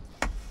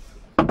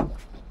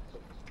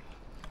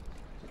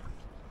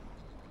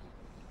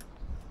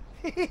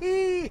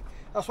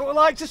 That's what we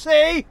like to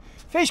see.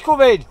 Fish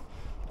coming.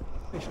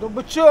 Fish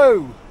number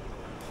 2.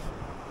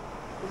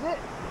 Is it?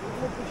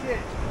 Look for shit.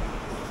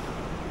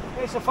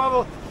 It's a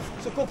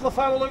couple of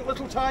foul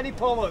little tiny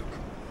pollock.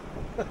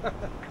 That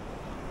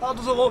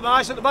doesn't look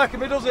nice at the back of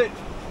me, does it?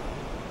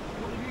 I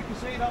don't know if you can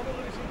see that. I don't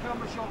know if it's in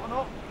camera shot or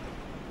not.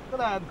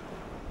 Look at them.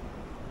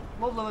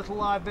 Lovely little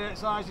live bait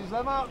sizes,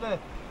 them, aren't they?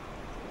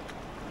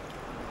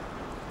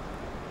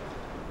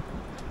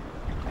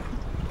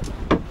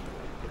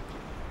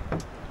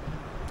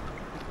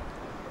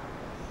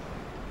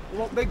 We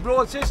want big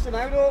broad sister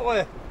now, don't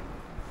we?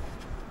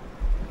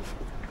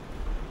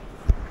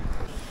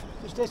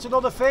 Just hit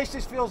another fish.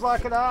 This feels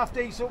like an half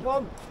decent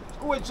one. Let's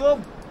go in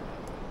some.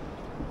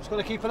 Just got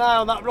to keep an eye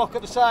on that rock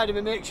at the side of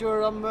me, make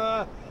sure I'm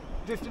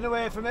drifting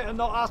away from it and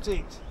not at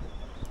it.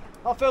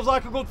 That feels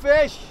like a good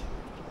fish.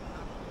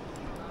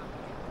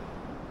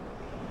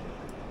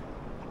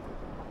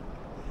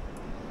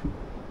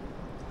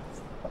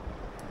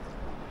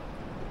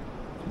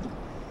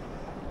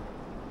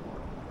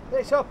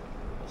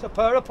 It's a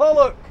pair of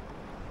pollock.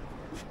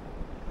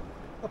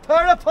 A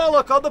pair of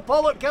pollock on the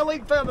pollock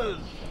killing feathers.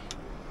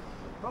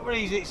 Not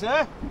very easy,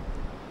 sir.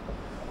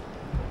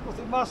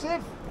 Nothing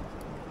massive.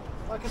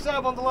 Like I said,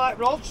 I'm on the light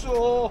rod,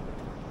 so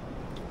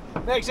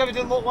makes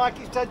everything look like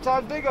it's 10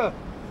 times bigger.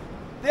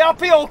 The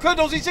happy hooker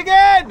does it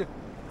again.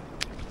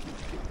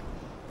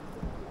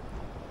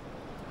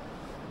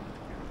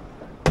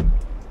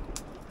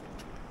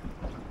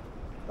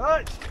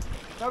 Right,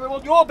 now we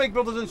want your big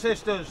brothers and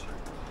sisters.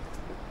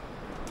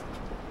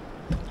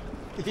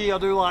 I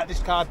do like this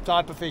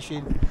type of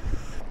fishing.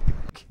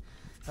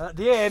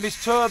 The aim is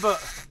turbot,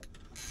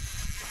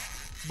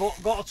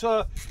 but got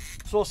a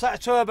set a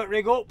turbot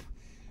rig up,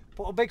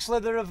 put a big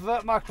slither of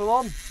mackerel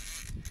on,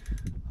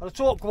 and a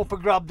taupe come up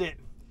and grabbed it.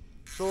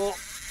 So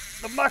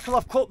the mackerel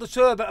I've cut the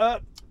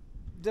turbot,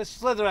 the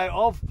slither out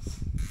of,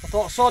 I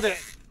thought sod it.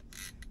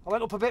 I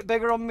went up a bit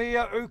bigger on my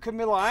hook and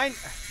my line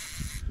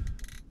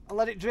and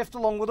let it drift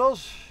along with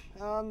us,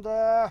 and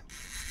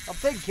I'm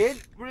thinking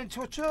we're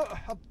into a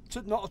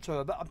not a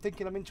turbot, I'm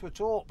thinking I'm into a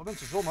taupe, I'm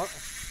into something.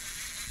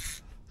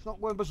 It's not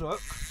going berserk.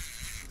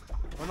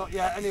 Well, not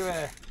yet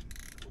anyway.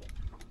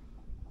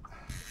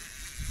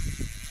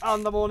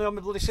 And I'm only on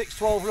my bloody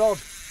 612 rod.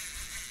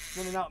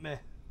 Running at me.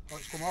 Oh,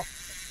 it's come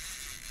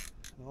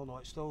off. Oh no,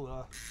 it's still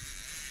there.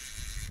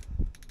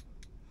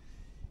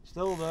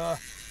 Still there.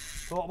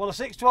 So I'm on a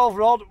 612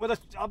 rod with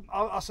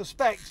I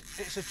suspect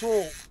it's a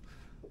taupe.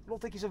 I don't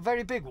think it's a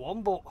very big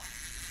one, but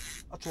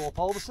a taupe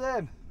all the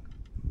same.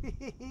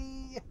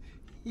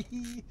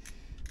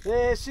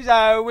 This is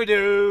how we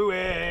do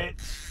it.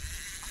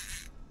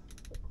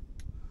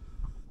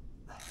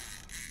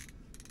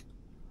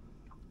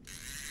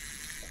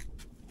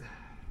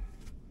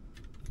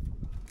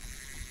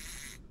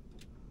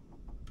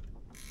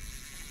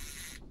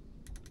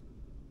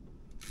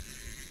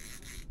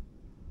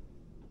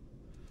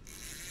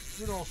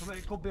 You know, something,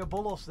 it could be a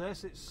bullos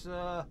this, it's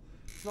not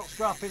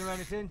scrapping or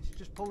anything, it's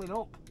just pulling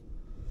up.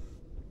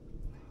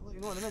 I'll let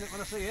you know in a minute when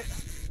I see it.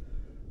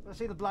 When I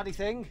see the bloody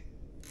thing.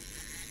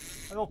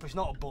 I hope it's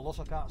not a bullos,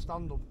 I can't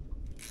stand them.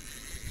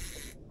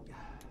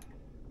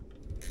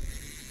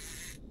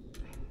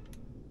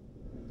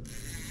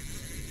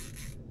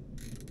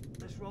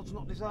 clutch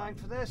not designed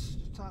for this.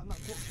 Just tighten that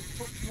clutch a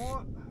touch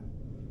more.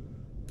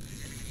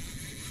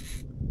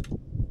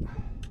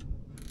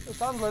 Just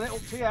handling it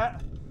up to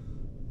yet.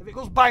 If it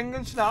goes bang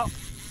and snap,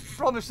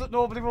 promise that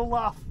nobody will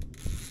laugh.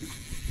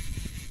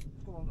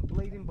 Come on, the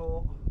bleeding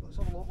boat. Let's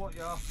have a look what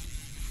you are.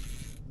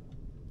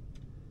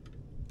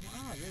 What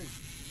are you?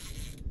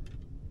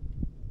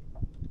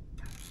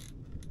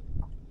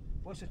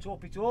 What's a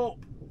taupey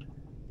taupe?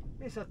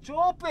 It's a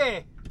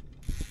taupey!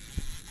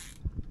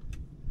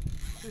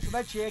 Do some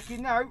head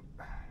shaking now.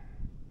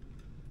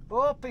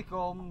 Up he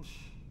comes.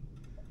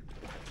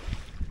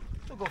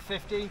 We'll go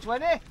 15,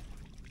 20.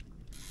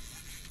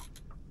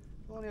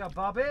 Only a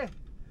babby.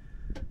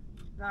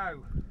 Now.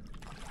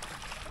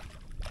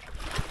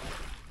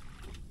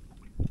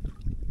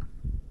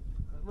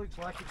 It looks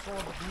like it's all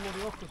but bloody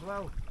hook as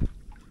well.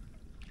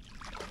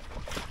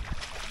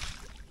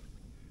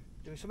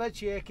 Do some head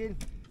shaking.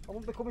 I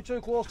won't be coming too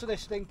close to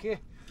this stinky.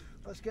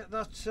 Let's get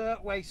that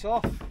weight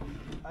off.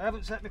 I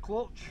haven't set my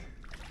clutch.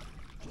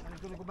 I'm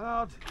going to go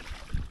mad.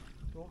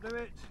 Don't do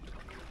it.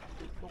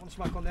 Don't want to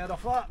smack on the head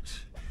off that.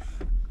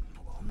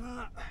 Put on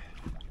that.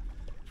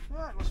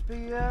 Right, must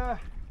be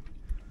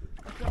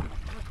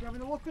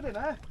having a look at it,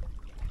 eh?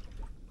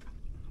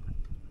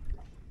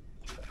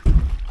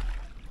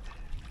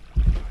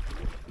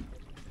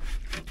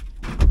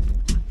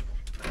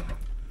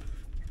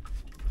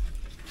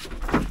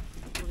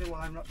 Bloody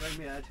line wrapped around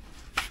my head.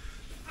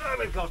 Oh,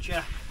 we've got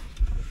you.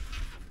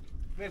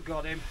 We've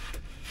got him.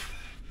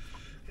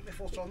 Get my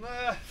foot on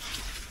there.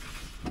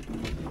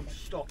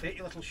 Stop it,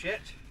 you little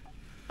shit.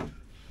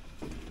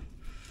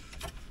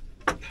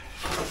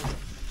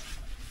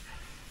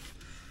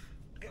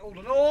 Get hold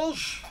of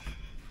nose.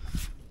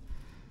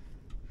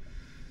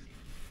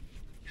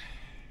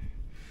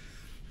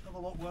 Have a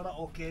look where that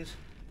hook is.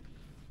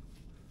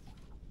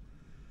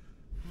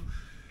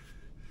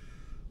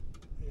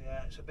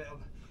 Yeah, it's a bit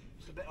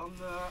on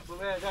the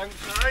way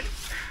downside.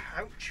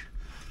 Ouch.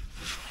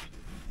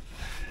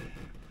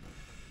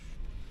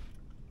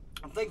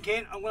 I'm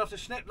thinking I'm going to have to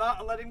snip that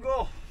and let him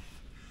go.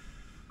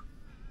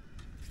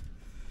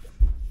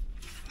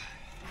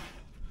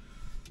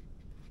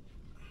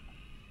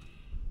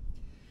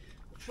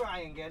 Try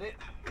and get it.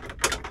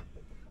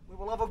 We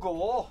will have a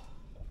go.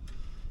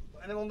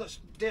 But anyone that's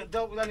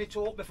dealt with any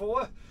taupe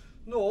before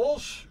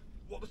knows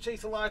what the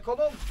teeth are like on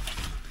them.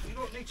 You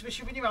don't need to be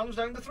shoving your hands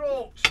down the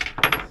throats.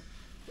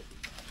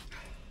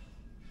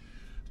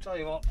 Tell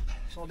you what,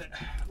 it's all a bit.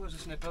 Where's the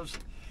snippers?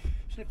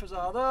 Snippers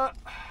are there.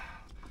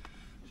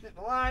 Snip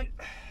the line.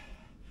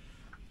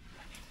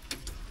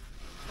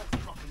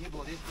 Stop dropping your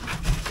bloody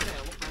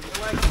tail up round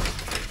your leg.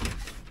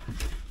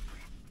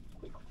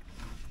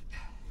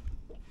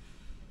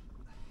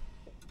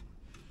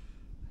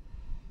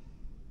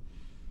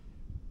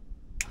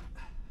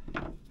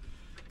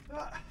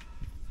 Right.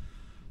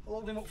 I'll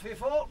hold him up for you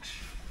folks.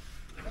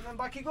 And then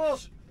back he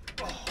goes.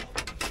 Oh.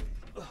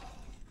 Oh.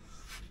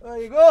 There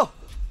you go.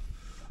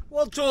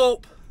 One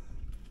taupe.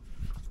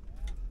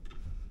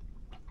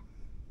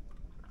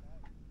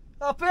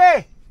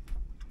 Happy?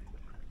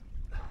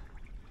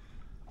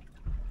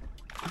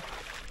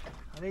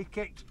 And he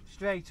kicked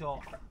straight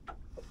off.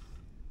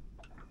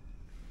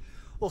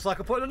 Looks like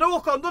I'm putting a new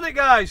hook on, doesn't it,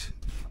 guys?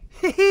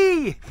 Hee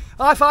hee!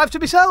 High five to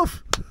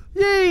myself!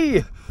 Yee!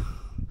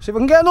 See if we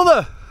can get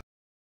another.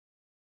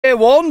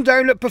 A1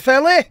 down at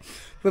Pwllheli.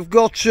 We've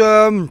got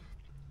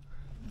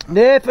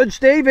Nath and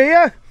Steve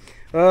here.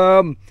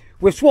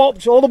 We've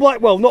swapped all the black,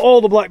 well, not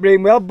all the black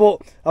bream we had,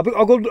 but a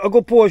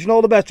good portion,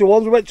 all the better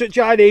ones. We went to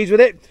Chinese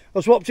with it.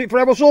 I swapped it for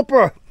our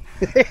supper.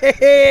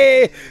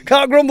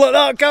 Can't grumble at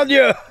that, can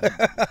you?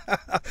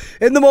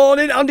 In the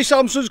morning, Andy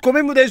Sampson's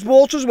coming with his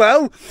boat as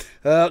well.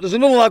 There's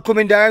another lad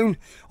coming down,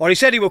 or he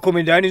said he was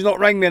coming down. He's not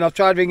rang me, and I've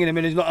tried ringing him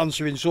and he's not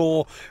answering,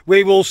 so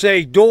we will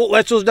see. Don't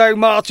let us down,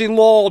 Martin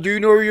Law. Do you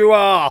know who you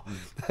are?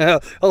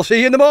 I'll see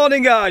you in the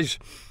morning, guys.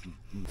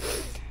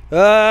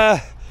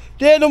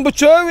 Day number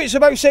 2, it's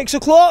about 6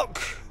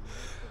 o'clock.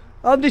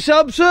 Andy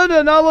Sampson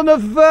and Alan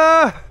have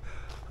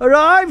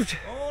arrived.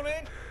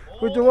 Morning.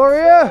 With the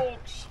warrior.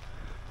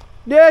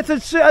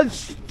 Nathan and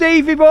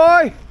Stevie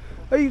boy,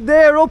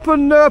 they're up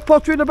and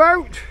pottering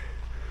about.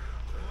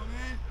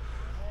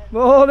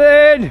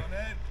 Morning.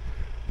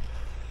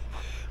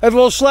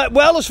 Everyone slept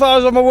well as far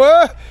as I'm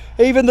aware,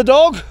 even the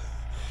dog.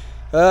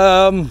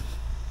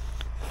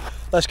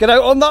 Let's get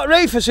out on that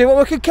reef and see what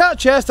we can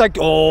catch. Yes,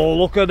 oh,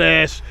 look at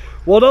this.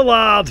 What a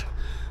lad.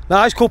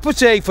 Nice cup of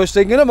tea first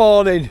thing in the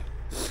morning.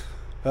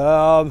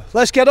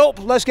 Let's get up,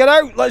 let's get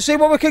out, let's see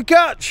what we can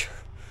catch.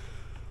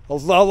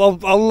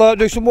 I'll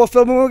do some more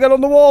filming when we get on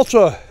the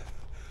water. How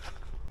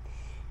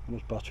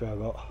much battery I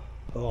got?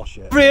 Oh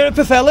shit. Here at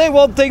Pwllheli,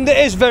 one thing that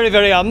is very,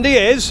 very handy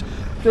is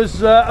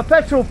there's a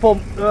petrol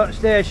pump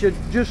station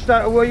just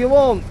out of where you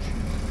launch.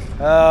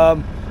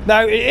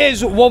 Now it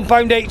is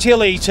 £1.80 a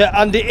litre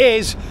and it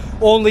is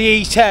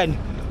only E10,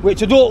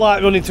 which I don't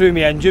like running through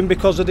my engine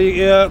because of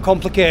the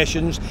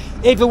complications.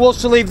 If it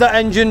was to leave that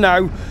engine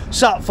now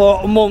sat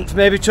for a month,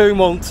 maybe 2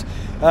 months,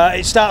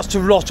 it starts to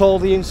rot all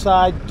the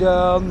inside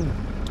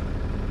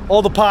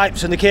all the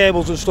pipes and the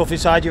cables and stuff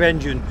inside your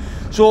engine.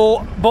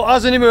 So, but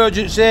as an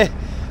emergency,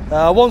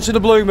 once in a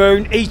blue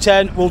moon,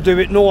 E10 will do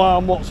it, no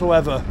harm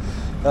whatsoever.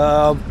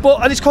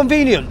 And it's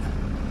convenient.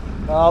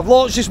 I've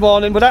launched this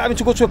morning without having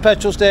to go to a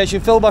petrol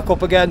station, fill back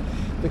up again,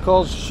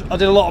 because I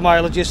did a lot of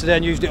mileage yesterday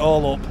and used it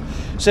all up.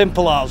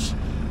 Simple as.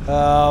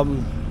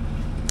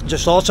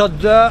 Just thought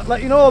I'd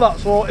let you know that.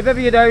 So if ever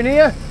you're down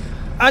here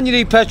and you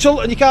need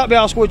petrol and you can't be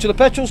asked going to the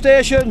petrol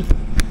station,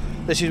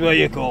 this is where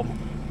you come.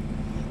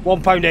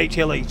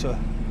 £1.80 a litre.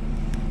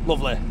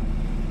 Lovely.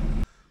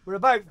 We're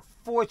about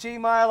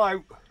 14 mile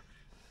out.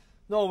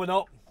 No, we're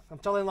not. I'm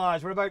telling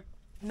lies. We're about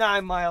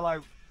 9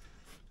 mile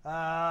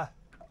out.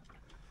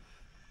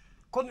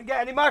 Couldn't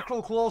get any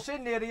mackerel close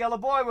in near the Yellow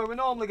Boy where we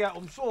normally get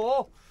them,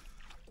 so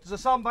there's a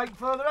sandbank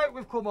further out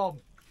we've come on.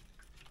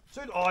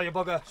 Oh, you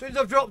bugger. As soon as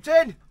I've dropped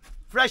in,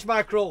 fresh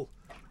mackerel.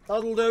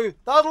 That'll do.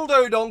 That'll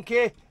do,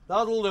 donkey.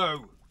 That'll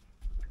do.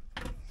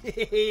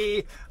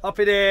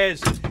 Happy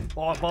days.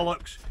 Oh,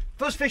 bollocks.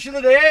 First fish of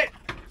the day.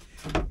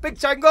 Big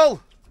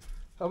tangle.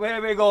 Away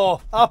we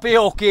go. Happy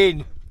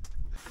hooking.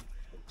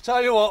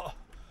 Tell you what,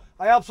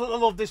 I absolutely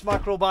love this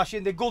mackerel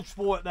bashing. They're good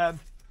sport, them.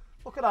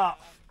 Look at that.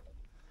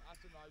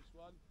 That's a nice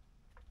one.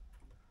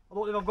 I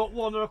don't know if I've got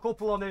one or a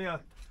couple on here.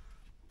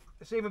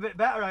 They seem a bit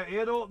better out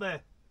here, don't they?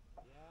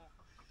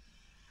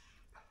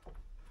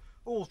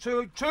 Oh,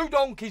 two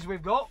donkeys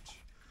we've got.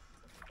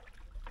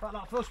 In fact,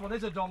 that first one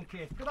is a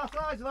donkey. Look at the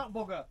size of that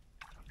bugger.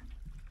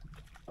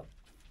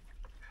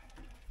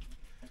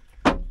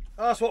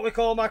 That's what we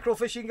call mackerel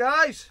fishing,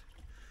 guys.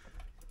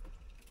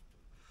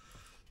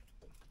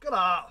 Look at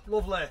that,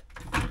 lovely.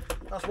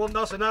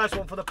 That's a nice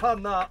one for the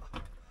pan, that.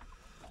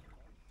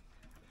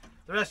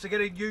 The rest are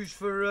getting used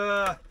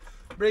for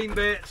bream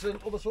baits and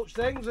other such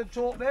things, and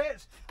taupe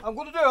baits. I'm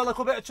going to do a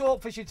little bit of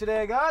taupe fishing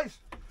today, guys.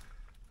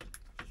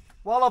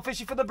 While I'm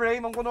fishing for the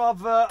bream, I'm going to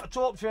have a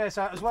taupe trace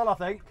out as well, I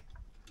think.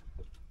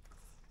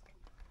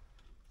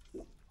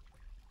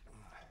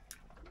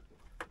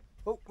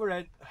 Oh, we're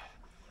in.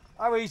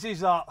 How easy is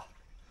that?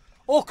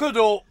 Hook a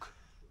duck.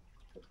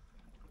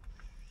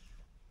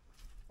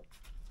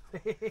 I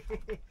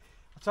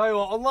tell you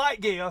what, unlike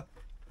gear,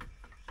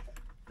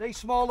 these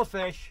smaller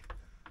fish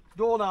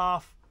don't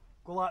half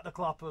go like the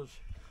clappers.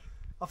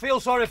 I feel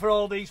sorry for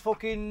all these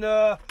fucking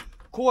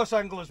coarse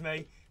anglers,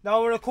 me.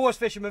 Now, we're a coarse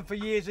fisherman for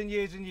years and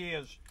years and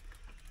years,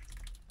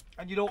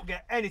 and you don't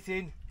get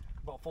anything.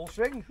 Got full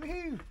string.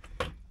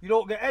 You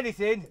don't get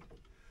anything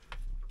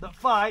that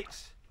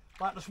fights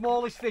like the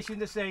smallest fish in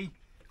the sea,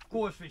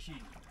 coarse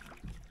fishing.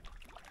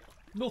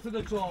 Nothing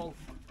at all.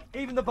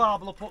 Even the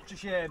barbel are put to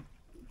shame.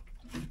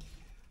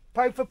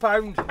 Pound for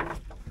pound,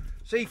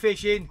 sea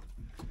fishing,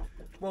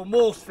 well,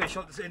 most fish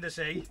in the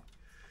sea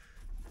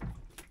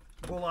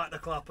go like the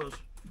clappers.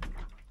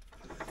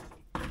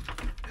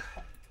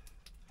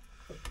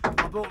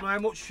 I don't know how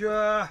much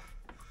I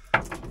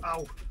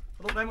don't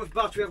know how much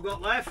battery I've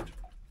got left,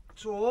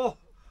 so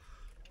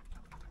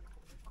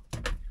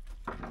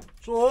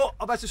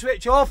I better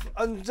switch off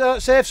and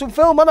save some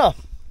film, haven't I?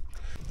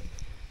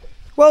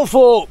 Well,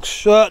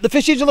 folks, the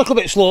fishing's a little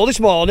bit slow this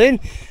morning.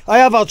 I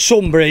have had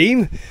some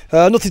bream,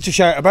 nothing to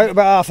shout about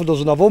half a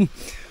dozen of them.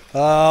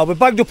 We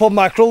bagged up on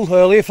mackerel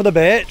earlier for the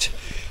bait,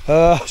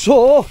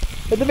 so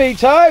in the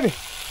meantime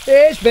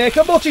it's make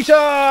a butty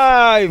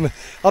time.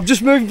 I've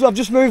just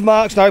moved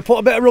marks now, put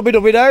a bit of rubby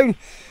dubby down,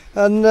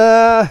 and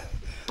I'm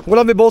going to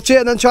have my butty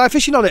and then try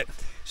fishing on it.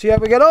 See how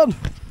we get on.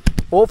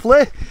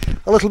 Hopefully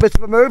a little bit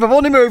of a move. I've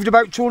only moved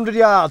about 200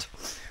 yards,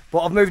 but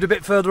I've moved a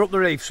bit further up the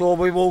reef, so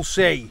we will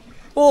see.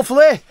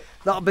 Hopefully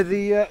that'll be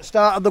the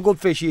start of the good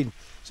fishing.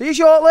 See you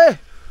shortly.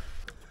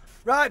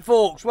 Right,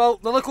 folks, well,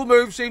 the little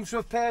move seems to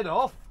have paid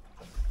off.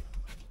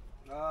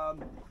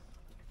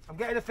 I'm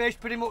getting a fish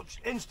pretty much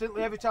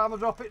instantly every time I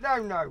drop it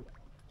down now.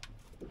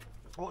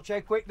 Watch how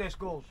quick this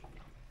goes.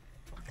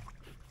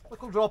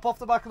 Little drop off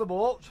the back of the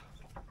boat.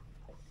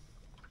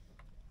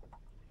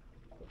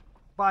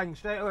 Bang,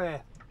 straight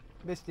away.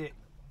 Missed it.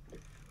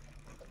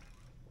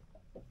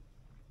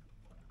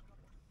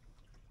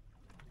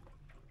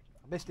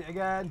 Missed it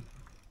again.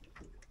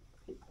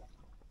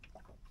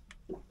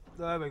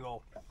 There we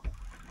go.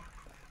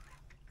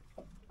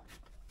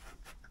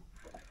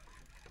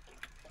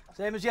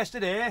 Same as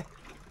yesterday.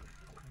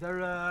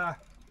 They're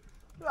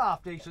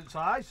half decent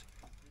size,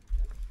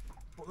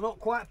 but they're not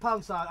quite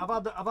pan size. I've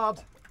had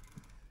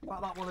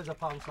that one is a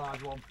pan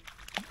size one.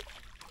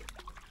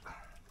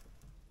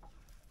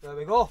 There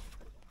we go.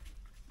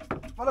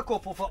 Had a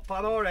couple foot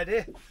pan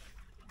already.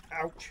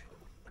 Ouch!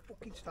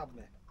 Fucking stabbed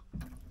me.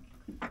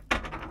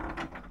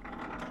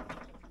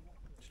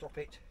 Stop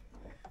it.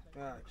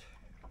 Right.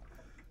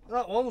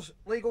 That one's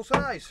legal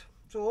size.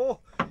 So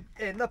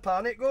in the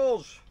pan it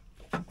goes.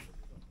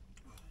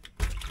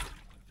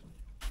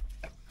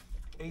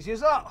 Easy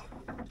as that.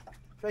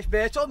 Fresh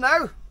bait on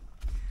now,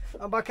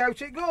 and back out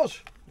it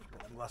goes.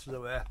 Put them glasses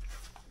away.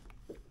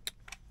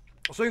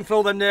 I'll soon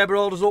fill them neighbour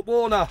holders up,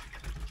 won't I?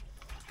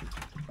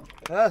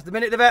 Yes, the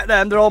minute they've ate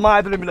them, they're all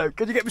mithering me now.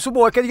 Can you get me some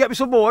more? Can you get me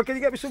some more? Can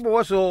you get me some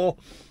more? So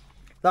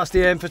that's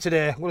the aim for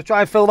today. I'm going to try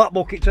and fill that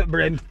bucket to the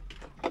brim.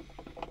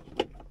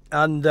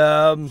 and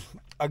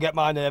I get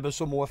my neighbours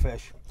some more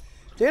fish.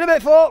 See you in a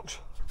bit, folks.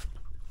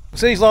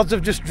 These lads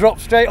have just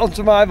dropped straight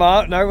onto my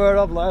mark now where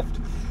I've left.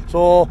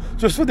 So,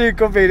 just for the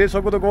inconvenience,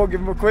 I'm going to go and give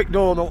them a quick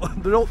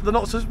donut. They're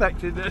not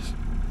suspecting this.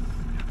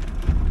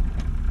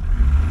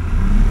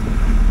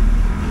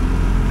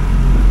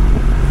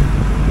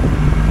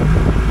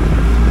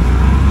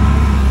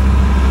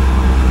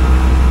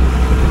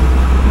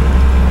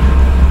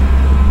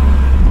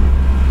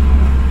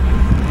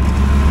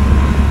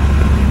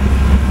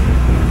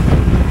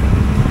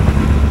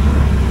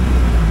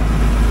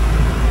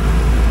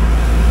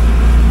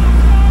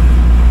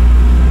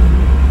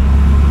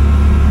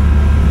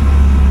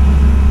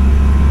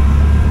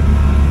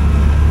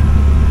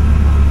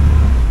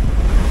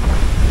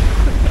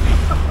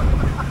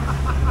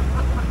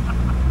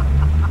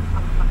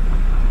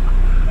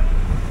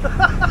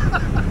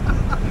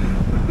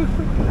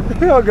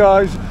 Yeah,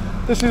 guys,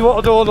 this is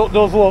what a donut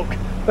does look.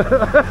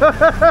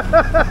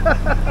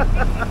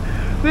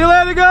 See you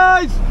later,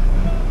 guys.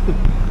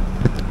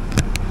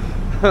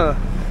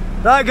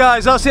 Right,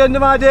 guys, that's the end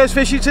of my day's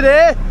fishing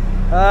today.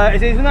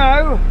 It is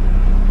now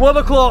 1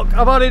 o'clock.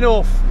 I've had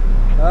enough.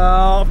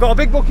 I've got a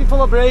big bucket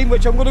full of bream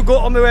which I'm going to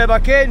gut on my way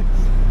back in.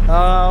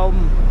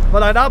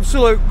 But I had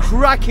absolute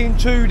cracking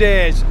 2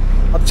 days.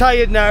 I'm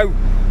tired now.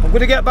 I'm going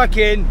to get back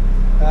in,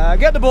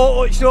 get the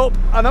boat hitched up,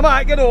 and I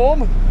might get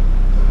home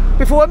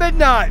before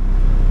midnight.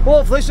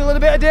 Hopefully it's a little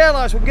bit of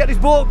daylight so we can get this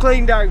boat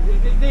cleaned out.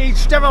 It needs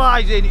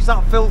sterilising, it's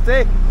that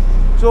filthy.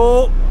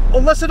 So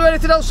unless I do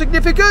anything else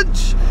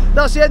significant,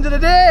 that's the end of the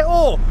day.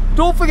 Oh,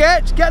 don't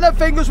forget, get them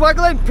fingers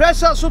waggling,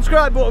 press that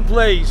subscribe button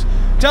please.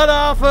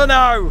 Ta-da for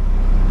now.